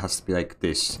 it has to be like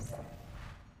this.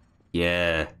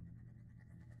 Yeah.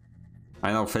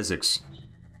 I know physics.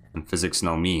 And physics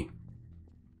know me.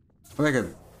 How do I get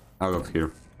out of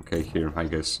here? Okay, here, I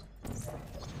guess.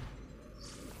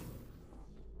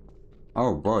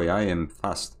 Oh boy, I am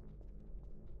fast.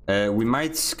 We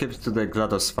might skip to the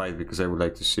GLaDOS fight because I would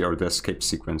like to see, or the escape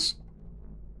sequence.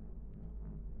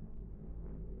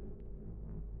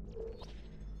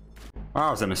 Oh,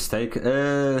 that was a mistake. We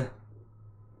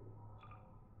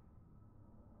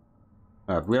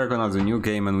are gonna do a new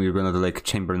game and we're gonna do like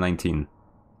Chamber 19.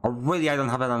 Already I don't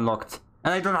have it unlocked.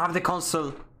 And I don't have the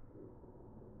console!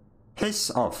 Piss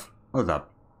off. Hold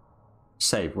up.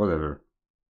 Save, whatever.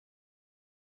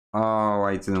 Oh,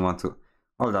 I didn't want to.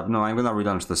 Hold up, no, I'm gonna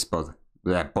relaunch the spot.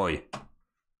 Yeah, boy.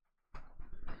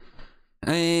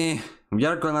 We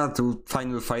are gonna do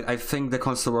final fight. I think the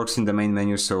console works in the main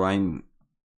menu, so I'm...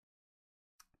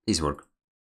 Please work.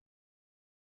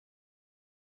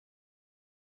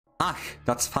 Ah,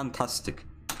 that's fantastic.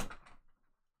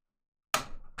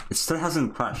 It still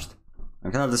hasn't crashed.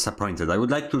 I'm kind of disappointed. I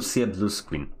would like to see a blue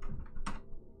screen.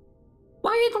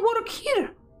 Why it work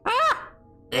here? Ah!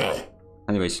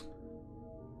 Anyways.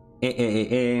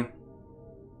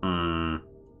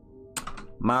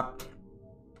 Map.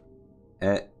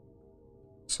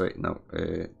 Sorry, no.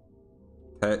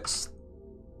 Text.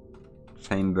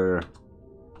 Chamber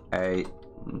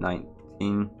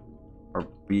A19. Or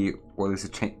B. What is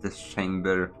it? This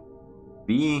chamber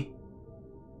B.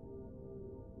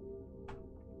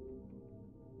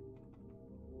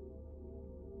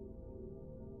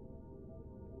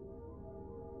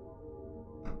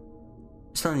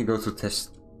 Suddenly go to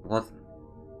test What?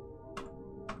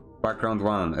 Background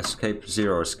 1, escape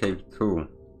 0, escape 2.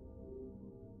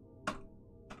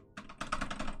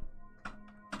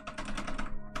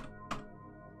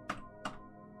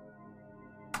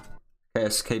 Okay,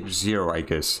 escape 0, I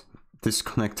guess.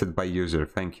 Disconnected by user,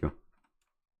 thank you.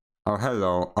 Oh,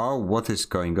 hello. Oh, what is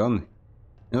going on?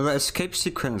 You know, the escape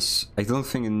sequence, I don't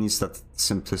think it needs that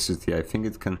simplicity. I think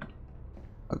it can...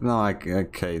 No,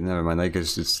 okay, never mind. I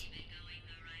guess it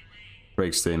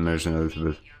breaks the immersion a little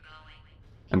bit.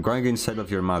 I'm going inside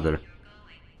of your mother.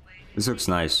 This looks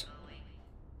nice.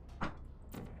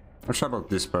 Not sure about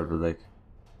this part, but like...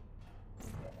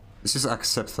 This is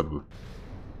acceptable.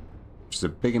 Which is a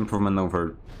big improvement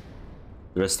over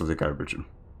the rest of the garbage.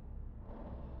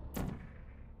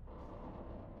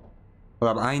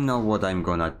 Well, I know what I'm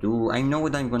gonna do. I know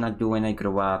what I'm gonna do when I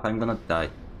grow up. I'm gonna die.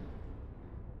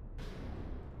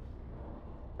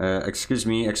 Excuse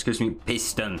me,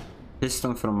 Piston.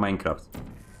 Piston from Minecraft.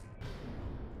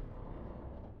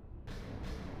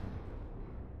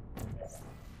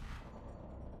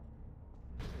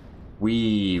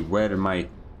 Where am I?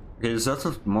 Okay, there's lots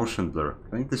of motion blur.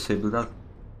 Can I disable that?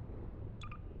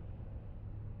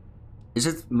 Is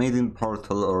it made in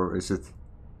Portal or is it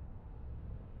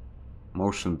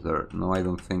motion blur? No, I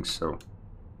don't think so.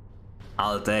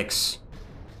 Alt X.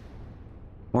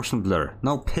 Motion blur.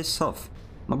 No, piss off.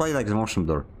 Nobody likes motion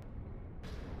blur.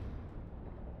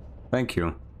 Thank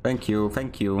you. Thank you.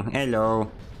 Thank you.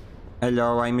 Hello.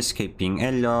 Hello, I'm escaping.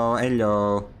 Hello.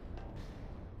 Hello.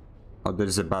 Oh,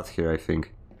 there's a bat here, I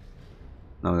think.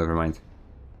 No, never mind.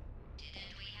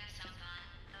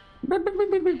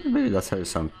 That's how you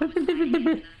sound.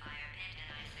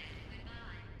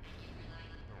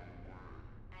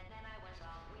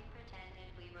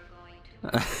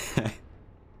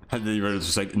 And then you were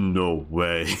just like, no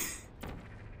way.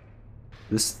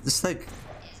 This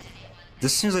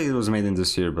seems like it was made in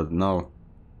this year, but no.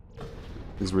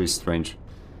 It's really strange.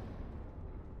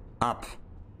 Up.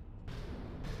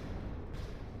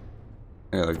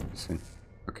 Yeah, like this thing.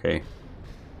 Okay.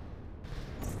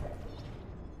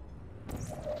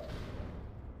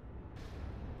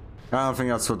 I don't think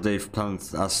that's what they've planned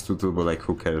us to do, but like,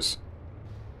 who cares?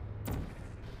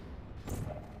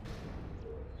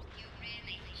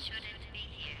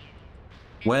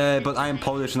 Well, but I'm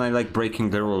Polish and I like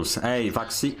breaking the rules. Hey,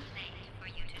 vaccine.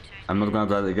 I'm not gonna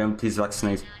do that again. Please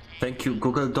vaccinate. Thank you,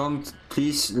 Google. Don't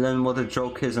please learn what a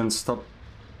joke is and stop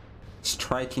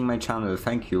striking my channel.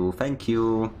 Thank you. Thank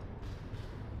you.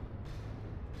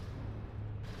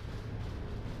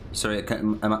 Sorry,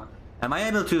 am I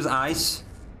able to use ice?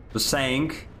 Just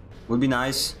saying. Would be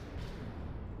nice.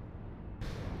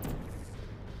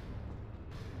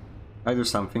 I do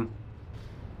something.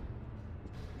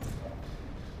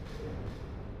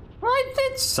 I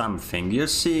did something. You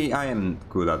see, I am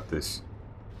good at this.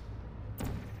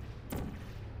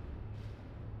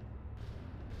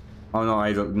 Oh no,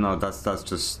 I don't. No, that's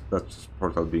just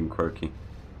Portal being quirky.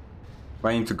 Do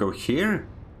I need to go here?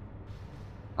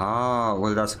 Ah,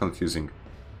 well, that's confusing.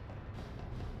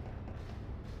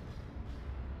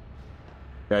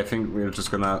 Yeah, I think we're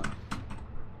just gonna...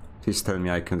 Please tell me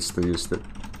I can still use it.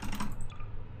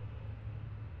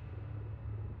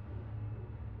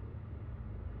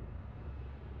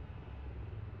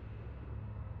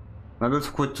 Am I able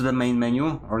to quit to the main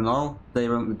menu, or no? They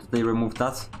removed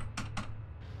that?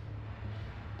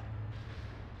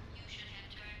 You should have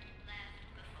turned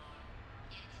left before.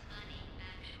 It's funny,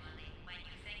 actually, when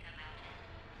you think about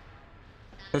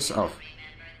it. Piss off.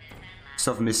 Piss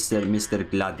off,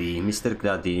 Mr. Glady. Mr.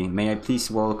 Glady, may I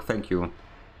please walk? Thank you. Well,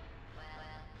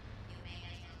 you may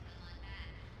as well come on back.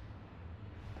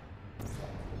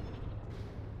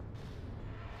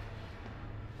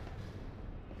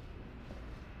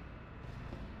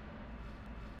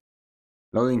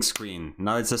 Loading screen.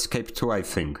 Now it's escape 2, I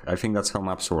think. I think that's how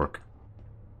maps work.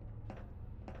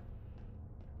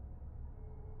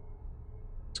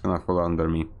 It's gonna fall under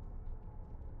me.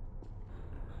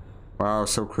 Wow,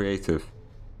 so creative.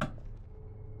 Put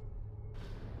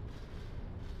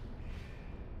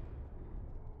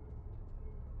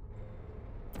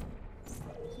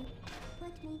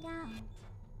me down.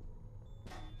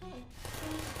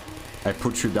 I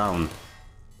put you down.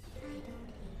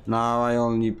 Now I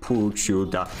only put you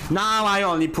down. Now I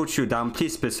only put you down.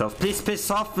 Please piss off. Please piss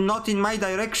off. Not in my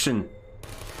direction.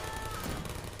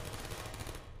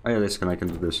 Oh yeah, this I can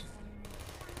do this.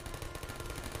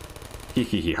 Hee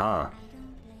hee hee ha.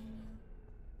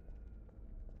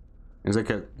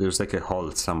 There's like a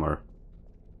hole somewhere.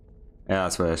 Yeah,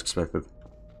 that's what I expected.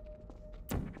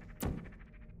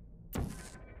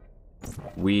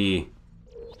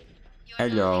 Hello. You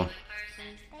know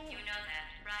that,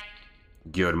 right?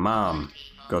 Your mom.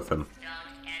 Gotham.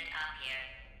 Don't end up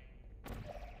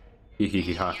here.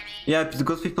 Hihihiha. Yeah,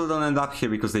 good people don't end up here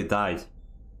because they died.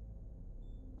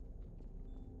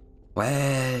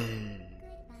 Well,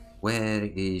 where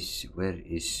is?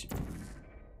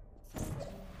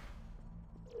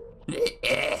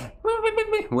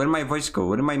 Where my voice go?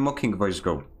 Where my mocking voice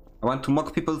go? I want to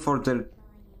mock people for their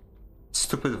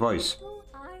stupid voice. Who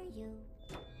are you?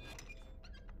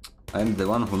 I'm the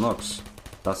one who knocks.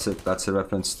 That's it. That's a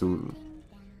reference to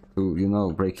you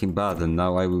know, Breaking Bad, and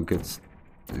now I will get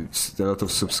a lot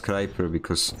of subscriber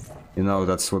because, you know,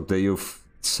 that's what the youth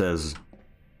says.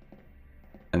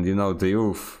 And you know, the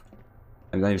youth.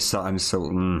 And I'm so. This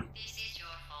is your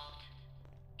fault.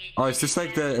 Oh, is this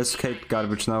like the escape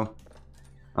garbage now?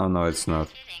 Oh no, it's not.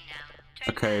 Sitting now.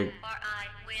 Turn Okay, back or I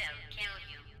will kill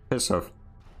you. piss off.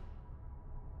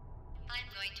 I'm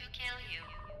going to kill you.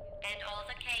 And all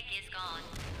the cake is gone.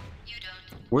 You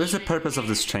don't. What is the purpose of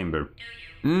this chamber?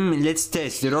 Do you? Let's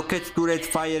test. The rocket turret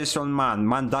fires on man.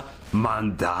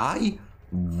 Man die?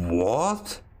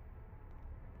 What?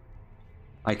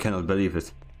 I cannot believe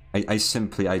it. I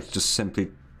just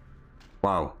simply...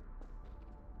 Wow.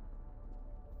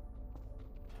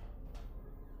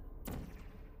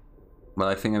 Well,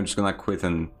 I think I'm just gonna quit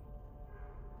and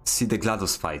see the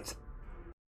GLaDOS fight.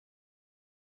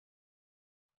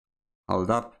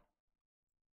 Hold up.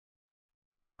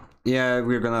 Yeah,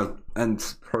 we're gonna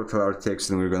end Portal RTX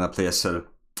and we're gonna play SL.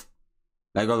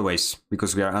 Like always,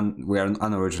 because we are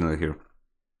unoriginal here.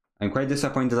 I'm quite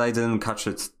disappointed I didn't catch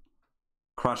it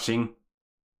crashing.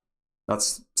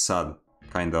 That's sad,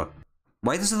 kinda.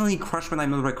 Why does it only crash when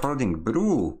I'm not recording?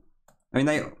 Bro! I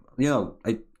mean,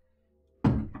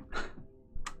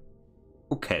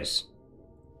 who cares?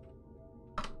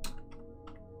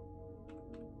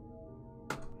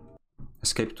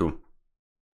 Escape 2.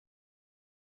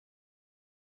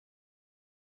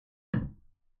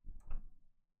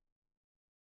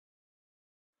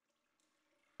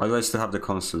 Why do I still have the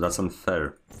console? That's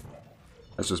unfair.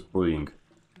 That's just bullying.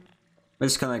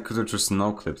 This kind I could have just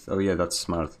no-clipped. Oh yeah, that's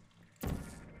smart.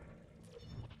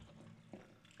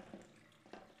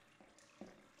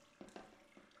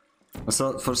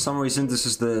 So for some reason this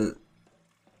is the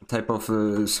type of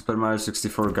Super Mario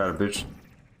 64 garbage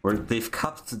where they've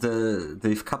capped the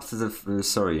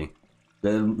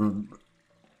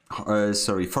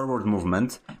forward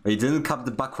movement. They didn't cap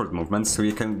the backward movement, so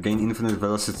you can gain infinite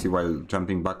velocity while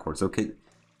jumping backwards. Okay,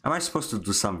 am I supposed to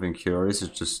do something here, or is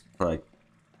it just like...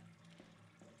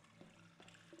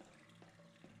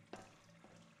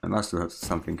 I must have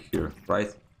something here,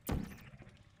 right?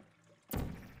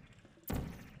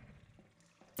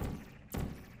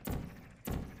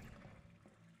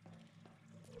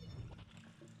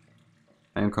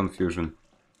 I am confusion.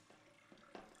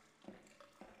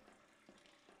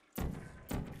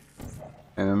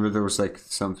 I remember there was like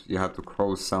something you had to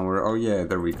crawl somewhere. Oh yeah,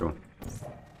 there we go.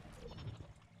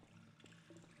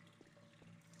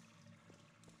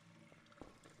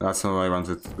 That's all I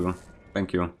wanted to do.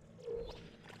 Thank you.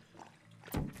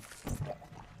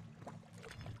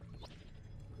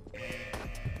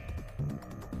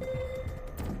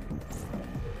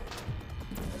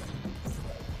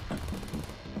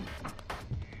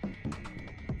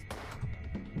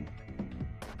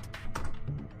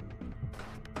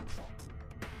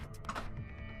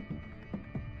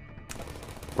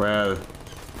 Well,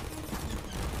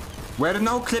 where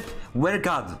no clip? Where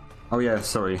God? Oh yeah,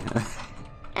 sorry.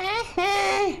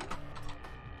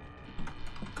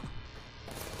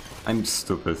 I'm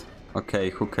stupid. Okay,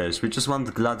 who cares? We just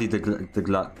want Glady the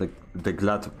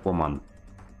glad woman.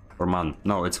 Or man.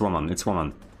 No, it's woman. It's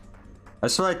woman. I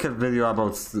saw like a video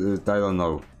about I don't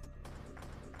know.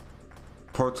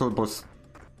 Portal boss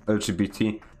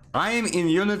LGBT. I am in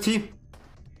Unity.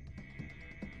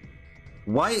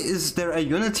 Why is there a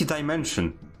Unity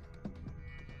dimension?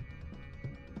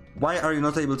 Why are you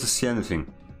not able to see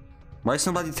anything? Why is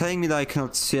somebody telling me that I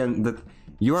cannot see that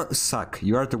you are suck?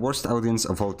 You are the worst audience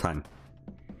of all time.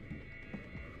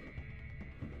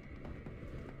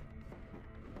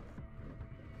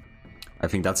 I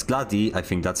think that's Glady. I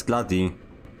think that's Glady.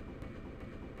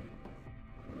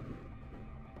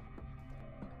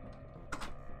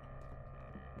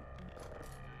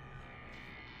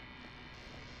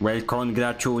 Well,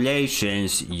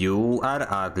 congratulations, you are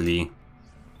ugly.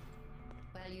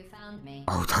 Well, you found me.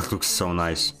 Oh, that looks so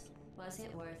nice. Was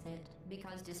it worth it?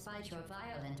 Because despite your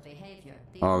violent behavior,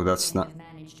 the Oh, only that's thing not- you've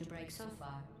managed to break so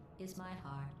far is my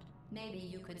heart. Maybe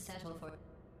you could settle for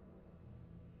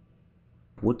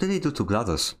What did he do to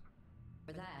GLaDOS?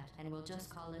 that, and we'll just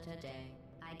call it a day.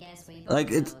 I I guess we Like,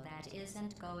 both it- know that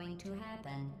isn't going to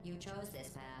happen. You chose this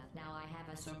path. Now I have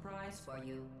a surprise for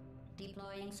you.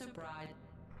 Deploying surprise.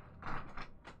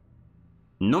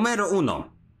 Numero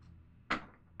uno.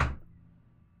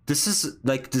 This is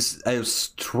like this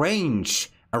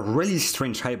a really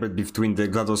strange hybrid between the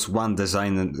GLaDOS 1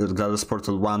 design and GLaDOS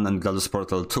Portal 1 and GLaDOS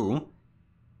Portal 2.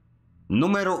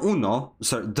 Numero uno,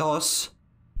 sorry, dos.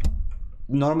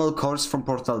 Normal cores from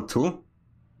Portal 2.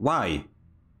 Why?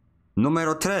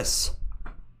 Numero tres.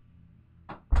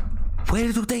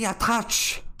 Where do they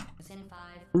attach? In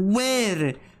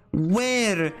 5.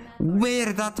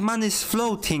 Where that man is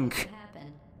floating? What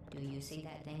happened? Do you see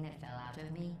that thing that fell out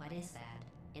of me? What is that?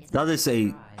 It's That is a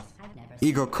I've never seen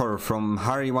Ego Core from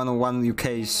Harry 101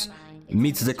 UK's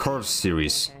Meet the Core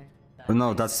series. Oh,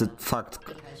 no, that's the fact.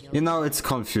 You know, it's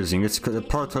confusing. The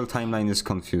Portal timeline is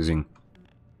confusing.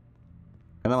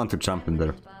 And I want to jump in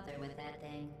there. Don't bother with that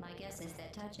thing. My guess is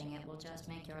that touching it will just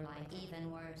make your life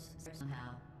even worse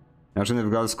somehow. Imagine if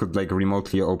girls could like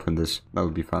remotely open this. That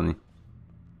would be funny.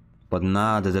 But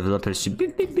nah, the developers should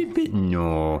beep, beep, beep, beep.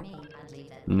 No. Me, I'd leave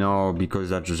that. No, because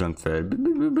that's just unfair. Beep,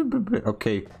 beep, beep, beep, beep.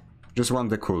 Okay, just want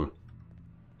the cool.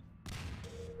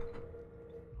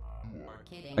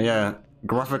 Kidding. Yeah,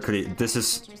 graphically, this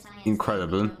is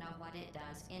incredible. Don't know what it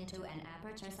does into an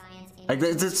aperture science Like,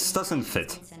 this doesn't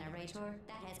fit. incinerator.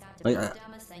 That has got to Like, be the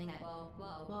dumbest thing that.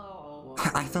 Whoa.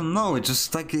 I don't know, it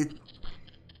just like it.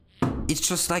 It's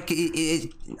just like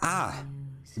it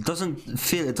doesn't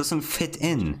feel, it doesn't fit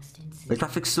in. The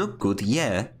graphics look good,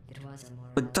 yeah, It was a more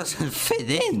but it doesn't fit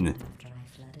in. after I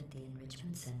flooded the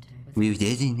enrichment center with With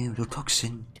deadly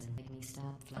neurotoxin. to make me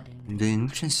stop flooding. The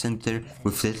enrichment center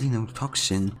with deadly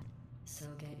neurotoxin. So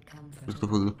get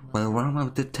comfortable. Well, what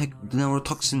about the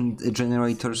neurotoxin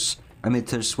generators,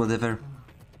 emitters, whatever?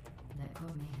 That core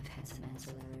may have had some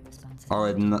ancillary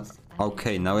responsibilities. Oh,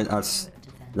 okay, now it adds.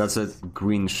 That's a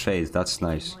green shade. That's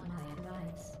nice. Want my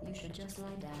advice? You should just lie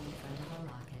down in front of a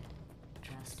rocket.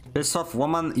 Trust me. Piss off,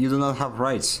 woman! You do not have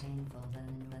rights. Painful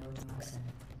than neurotoxin.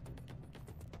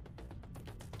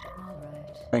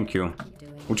 Alright. Thank you. Keep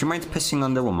doing Would you mind pissing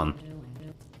on the woman?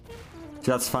 doing.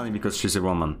 See, that's funny because she's a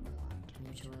woman.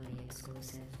 Mutually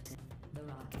exclusive. The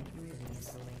rocket really is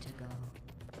the way to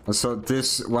go. So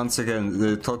this, once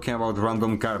again, talking about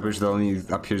random garbage that only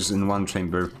appears in one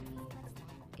chamber.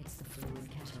 It's the fluid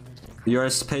catalytic. You're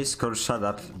a space core, shut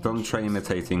up. Don't try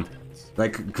imitating.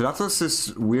 Like, GLaDOS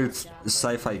is weird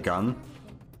sci-fi gun.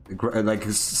 Like,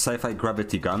 sci-fi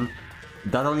gravity gun.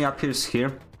 That only appears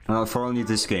here, for only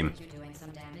this game. You're doing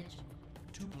some damage.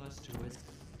 2 plus 2 is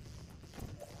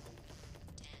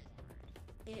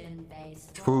In base.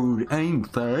 Food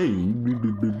ain't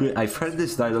fine. I've heard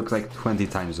this dialogue like 20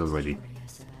 times already.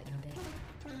 Curious about your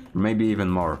base. Maybe even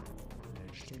more.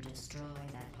 To destroy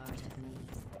that part of me.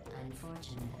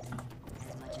 Unfortunately,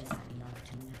 as much as I'd love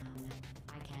to now,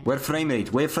 I can't. Where frame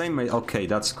rate? Where frame rate? Okay,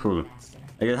 that's cool.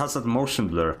 Like, it has that motion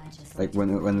blur. Like, when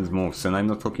it moves. And I'm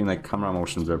not talking like camera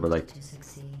motion blur, but like... To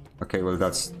succeed, Okay, well,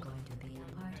 that's... I'm going to be a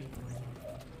party for you.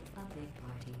 A big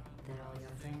party that all your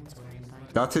friends were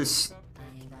invited. That is...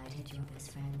 I invited your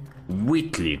best friend to come.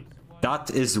 Wheatley. That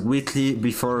is Wheatley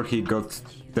before he got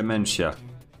dementia.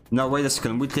 No, wait a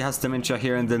second. Wheatley has dementia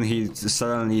here and then he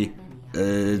suddenly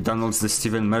downloads the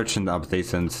Steven Merchant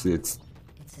update and it's... It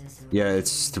says so. Yeah,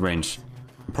 it's strange.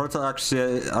 Portal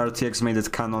actually, RTX made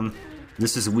it canon.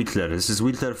 This is Whittler. This is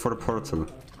Whittler for Portal.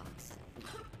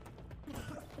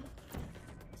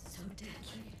 So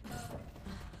deadly.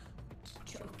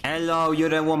 Hello,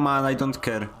 you're a woman, I don't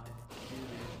care.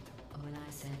 When I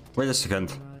said Wait a second.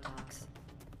 neurotoxin,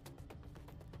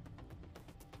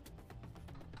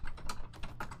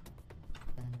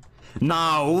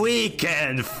 Now we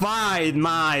can fight,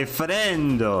 my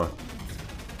friend!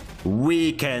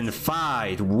 We can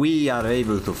fight! We are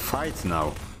able to fight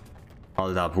now.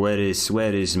 Hold up, where is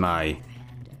my... hand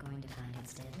are going to find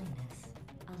its deadliness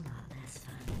a lot less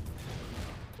fun.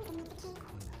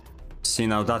 See,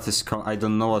 now that is... I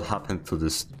don't know what happened to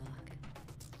this. Look,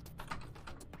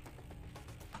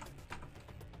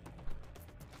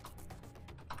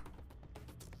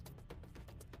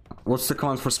 What's the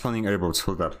command for spawning airboats?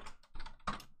 Hold up.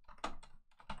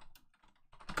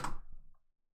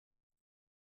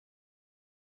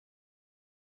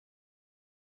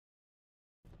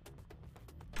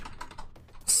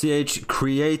 CH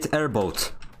create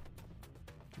airboat.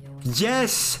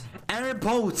 Yes!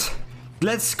 Airboat!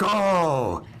 Let's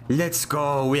go! Let's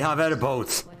go! We have airboat!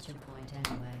 what's your point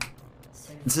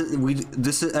anyway?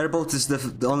 This airboat is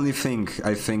the only thing,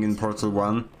 I think, in Portal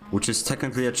 1, which is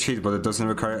technically a cheat, but it doesn't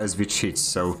require SV cheats,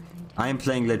 so I am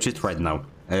playing legit right now.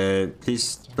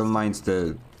 Please don't mind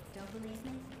the... Don't believe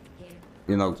me? Here.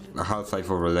 you know, a Half-Life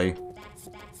overlay. That's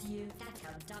you. That's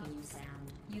how dumb you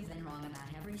sound. You've been wrong about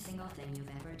every single thing you've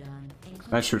ever done,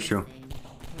 including Nice shoot this you. thing.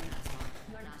 You're not smart.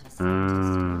 You're not a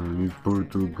scientist.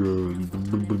 Portugal.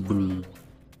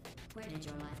 Where did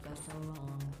your life go so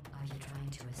wrong? Are you trying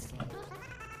to escape?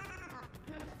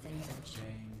 Things have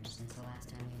changed since the last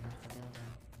time you left the building.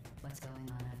 What's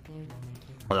going on up there will make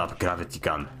you Hold up, gravity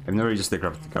gun. I've never used the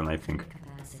gravity gun, I think.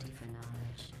 capacity for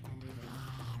knowledge, and even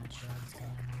more drugs can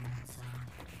learn outside.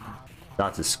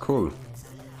 That is cool. There's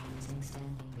something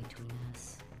standing between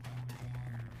us and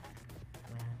them.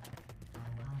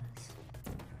 Well, I was.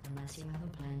 Unless you have a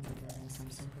plan for building some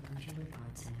supercomputer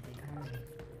parts in a big hurry,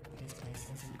 this place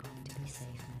isn't going to be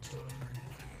safe much longer.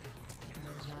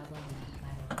 Good job on that,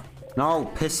 by the way. No,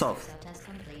 piss off. Test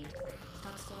complete.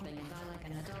 Stop storming and die like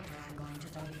an adult or I'm going to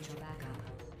delete your backup.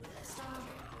 Stop!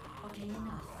 Okay,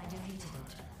 enough. I deleted it.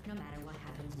 No matter what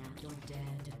happens now, you're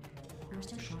dead. You're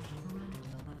still short on the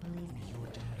radar, but believe me, you're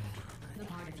dead. The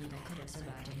part of you that could have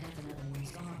survived indefinitely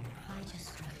is gone. I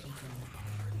just struck you from the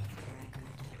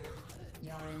record.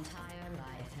 Your entire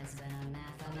life has been a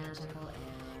mathematical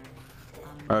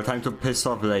error. Time to piss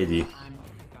off, lady.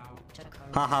 To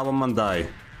correct Haha, woman die.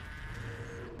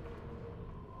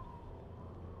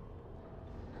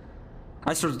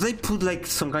 I swear, they put like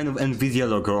some kind of Nvidia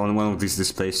logo on one of these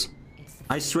displays.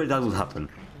 I swear that would happen.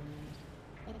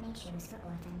 It makes shoes for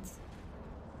orphans.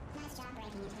 Nice job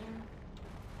breaking it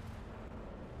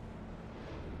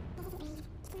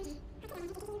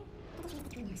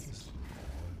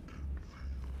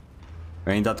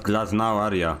down. Ain't that glad now,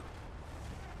 Arya?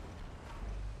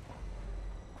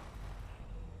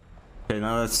 Okay,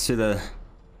 now let's see the...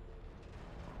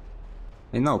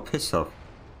 Hey, no, piss off.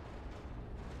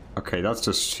 Okay, that's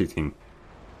just cheating.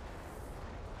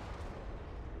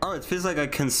 Oh, it feels like I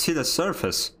can see the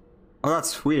surface. Oh,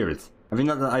 that's weird. I think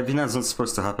that's not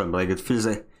supposed to happen, but like, it feels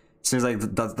like... It seems like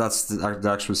that's the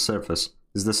actual surface.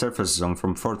 This is the surface zone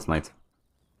from Fortnite.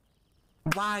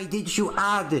 Why did you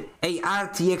add a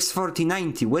RTX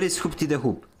 4090? Where is Hoopty the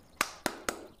Hoop?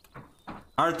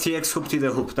 RTX Hoopty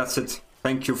the Hoop, that's it.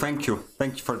 Thank you, thank you.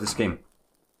 Thank you for this game.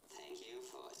 Thank you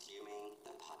for assuming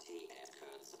the party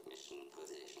escort submission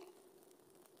position.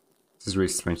 This is really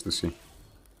strange to see.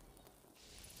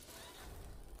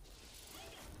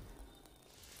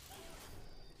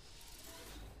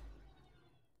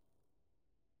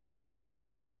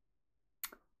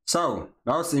 So,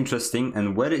 that was interesting,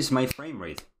 and where is my frame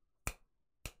rate?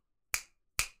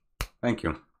 Thank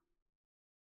you.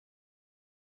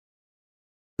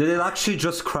 Did it actually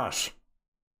just crash?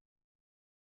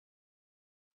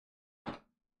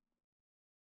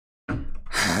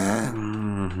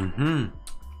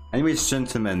 Anyways,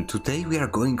 gentlemen, today we are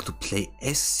going to play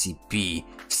SCP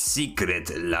Secret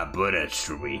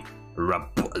Laboratory.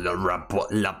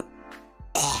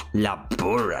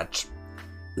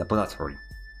 Laboratory.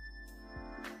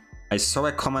 I saw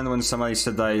a comment when somebody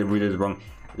said I read it wrong.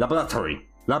 Laboratory.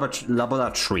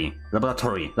 Laboratory.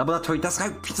 That's how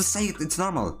people say it. It's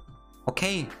normal.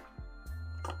 Okay.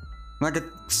 I get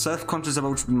self-conscious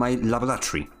about my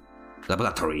laboratory.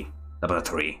 Laboratory.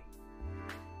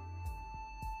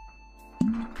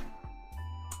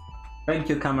 Thank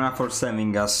you, camera, for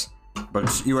saving us.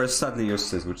 But you are sadly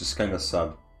useless, which is kind of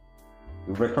sad.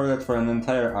 You've recorded for an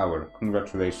entire hour.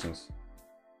 Congratulations.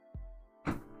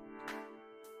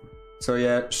 So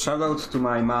yeah, shout out to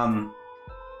my mom.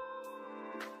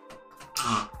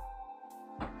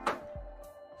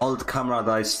 Old camera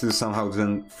that I still somehow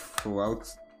didn't throw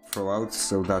out,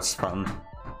 so that's fun.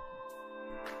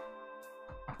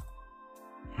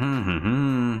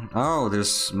 Oh,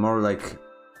 there's more like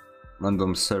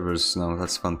random servers now,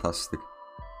 that's fantastic.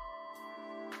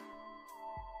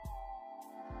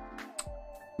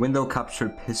 Window capture,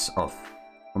 piss off.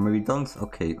 Or maybe don't?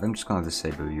 Okay, I'm just gonna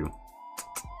disable you.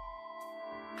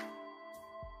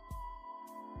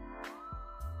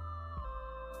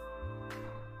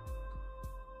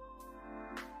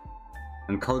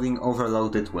 Encoding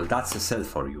overloaded, well that's a cell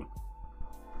for you.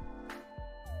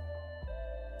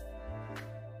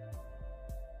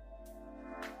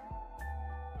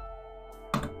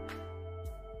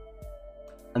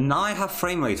 And now I have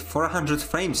frame rate, 400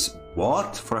 frames.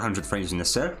 What? 400 frames in a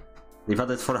cell? They've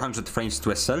added 400 frames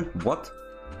to a cell? What?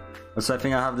 So I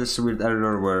think I have this weird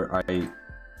error where I'm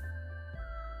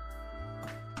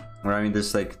in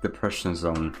this like depression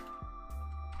zone.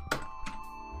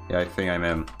 Yeah, I think I'm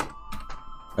in.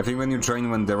 I think when you join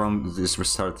when the round is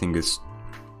restarting is...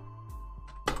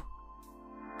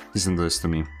 Please don't do this to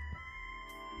me.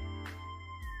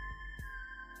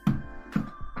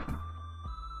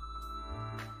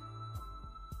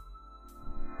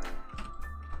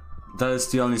 That is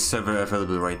the only server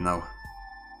available right now.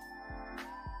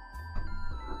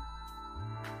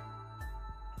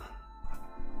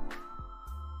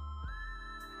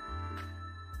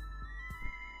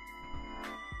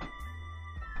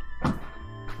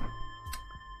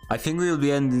 I think we will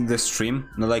be ending the stream,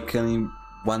 not like anyone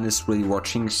is really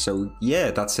watching, so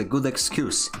yeah, that's a good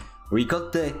excuse. We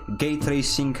got the gate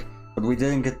racing, but we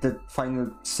didn't get the final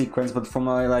sequence, but from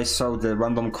what I saw, the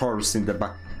random cores in the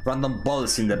back, random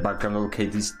balls in the background, okay,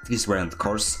 these weren't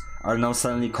cores, are now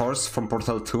suddenly cores from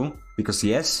Portal 2, because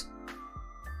yes.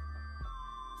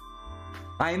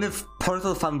 I'm a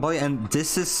Portal fanboy and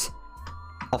this is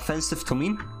offensive to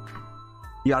me?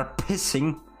 You are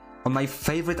pissing on my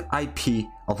favorite IP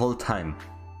of all time.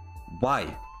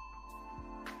 Why?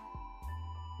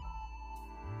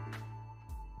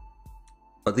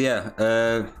 But yeah,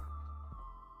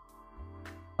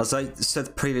 as I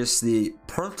said previously,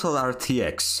 Portal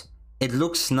RTX, it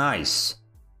looks nice,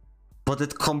 but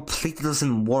it completely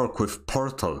doesn't work with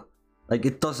Portal. Like,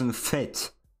 it doesn't fit.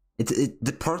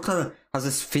 The Portal has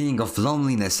this feeling of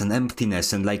loneliness and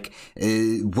emptiness and like,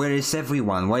 where is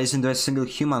everyone? Why isn't there a single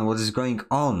human? What is going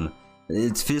on?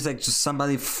 It feels like just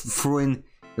somebody threw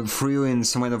in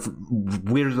some kind of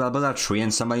weird laboratory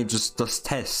and somebody just does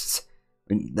tests.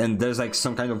 And there's like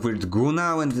some kind of weird goo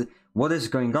now, and what is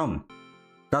going on?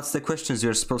 That's the questions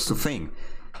you're supposed to think.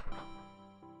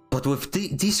 But with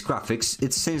these graphics,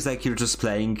 it seems like you're just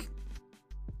playing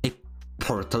a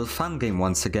Portal fan game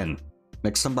once again.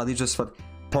 Like somebody just thought,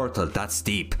 Portal, that's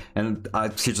deep. And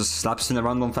he just slaps in a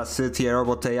random facility, a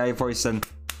robot AI voice, and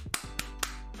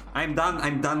I'm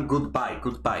done,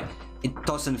 goodbye. It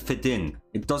doesn't fit in.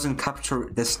 It doesn't capture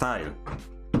the style.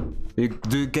 Do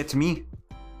you get me?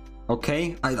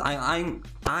 Okay,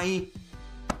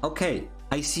 okay.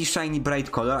 I see shiny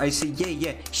bright color. I see,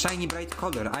 yeah, shiny bright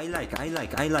color. I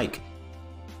like.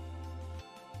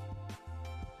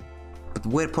 But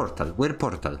where Portal?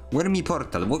 Where me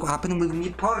Portal? What happened with me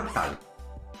Portal?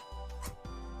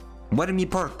 Where me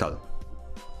Portal?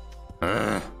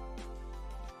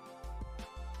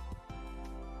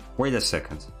 Wait a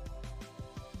second.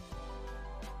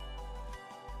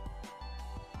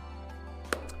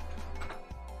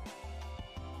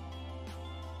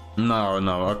 No,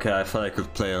 okay, I thought I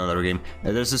could play another game.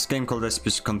 There's this game called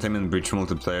SCPSL Containment Breach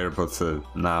multiplayer, but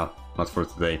no, not for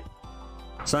today.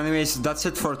 So anyways, that's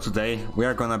it for today. We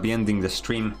are gonna be ending the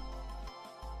stream.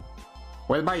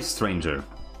 Well, bye, stranger.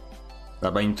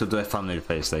 I'm going to do a family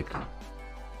face, like.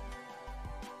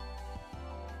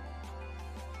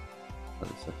 What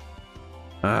is it?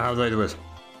 How do I do it?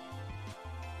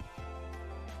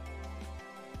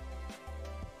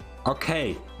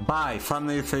 Okay, bye,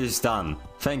 family face done.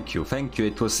 Thank you,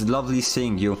 it was lovely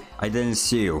seeing you. I didn't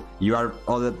see you. You are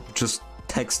all just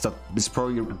text that is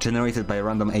probably generated by a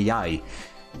random AI.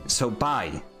 So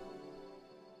bye.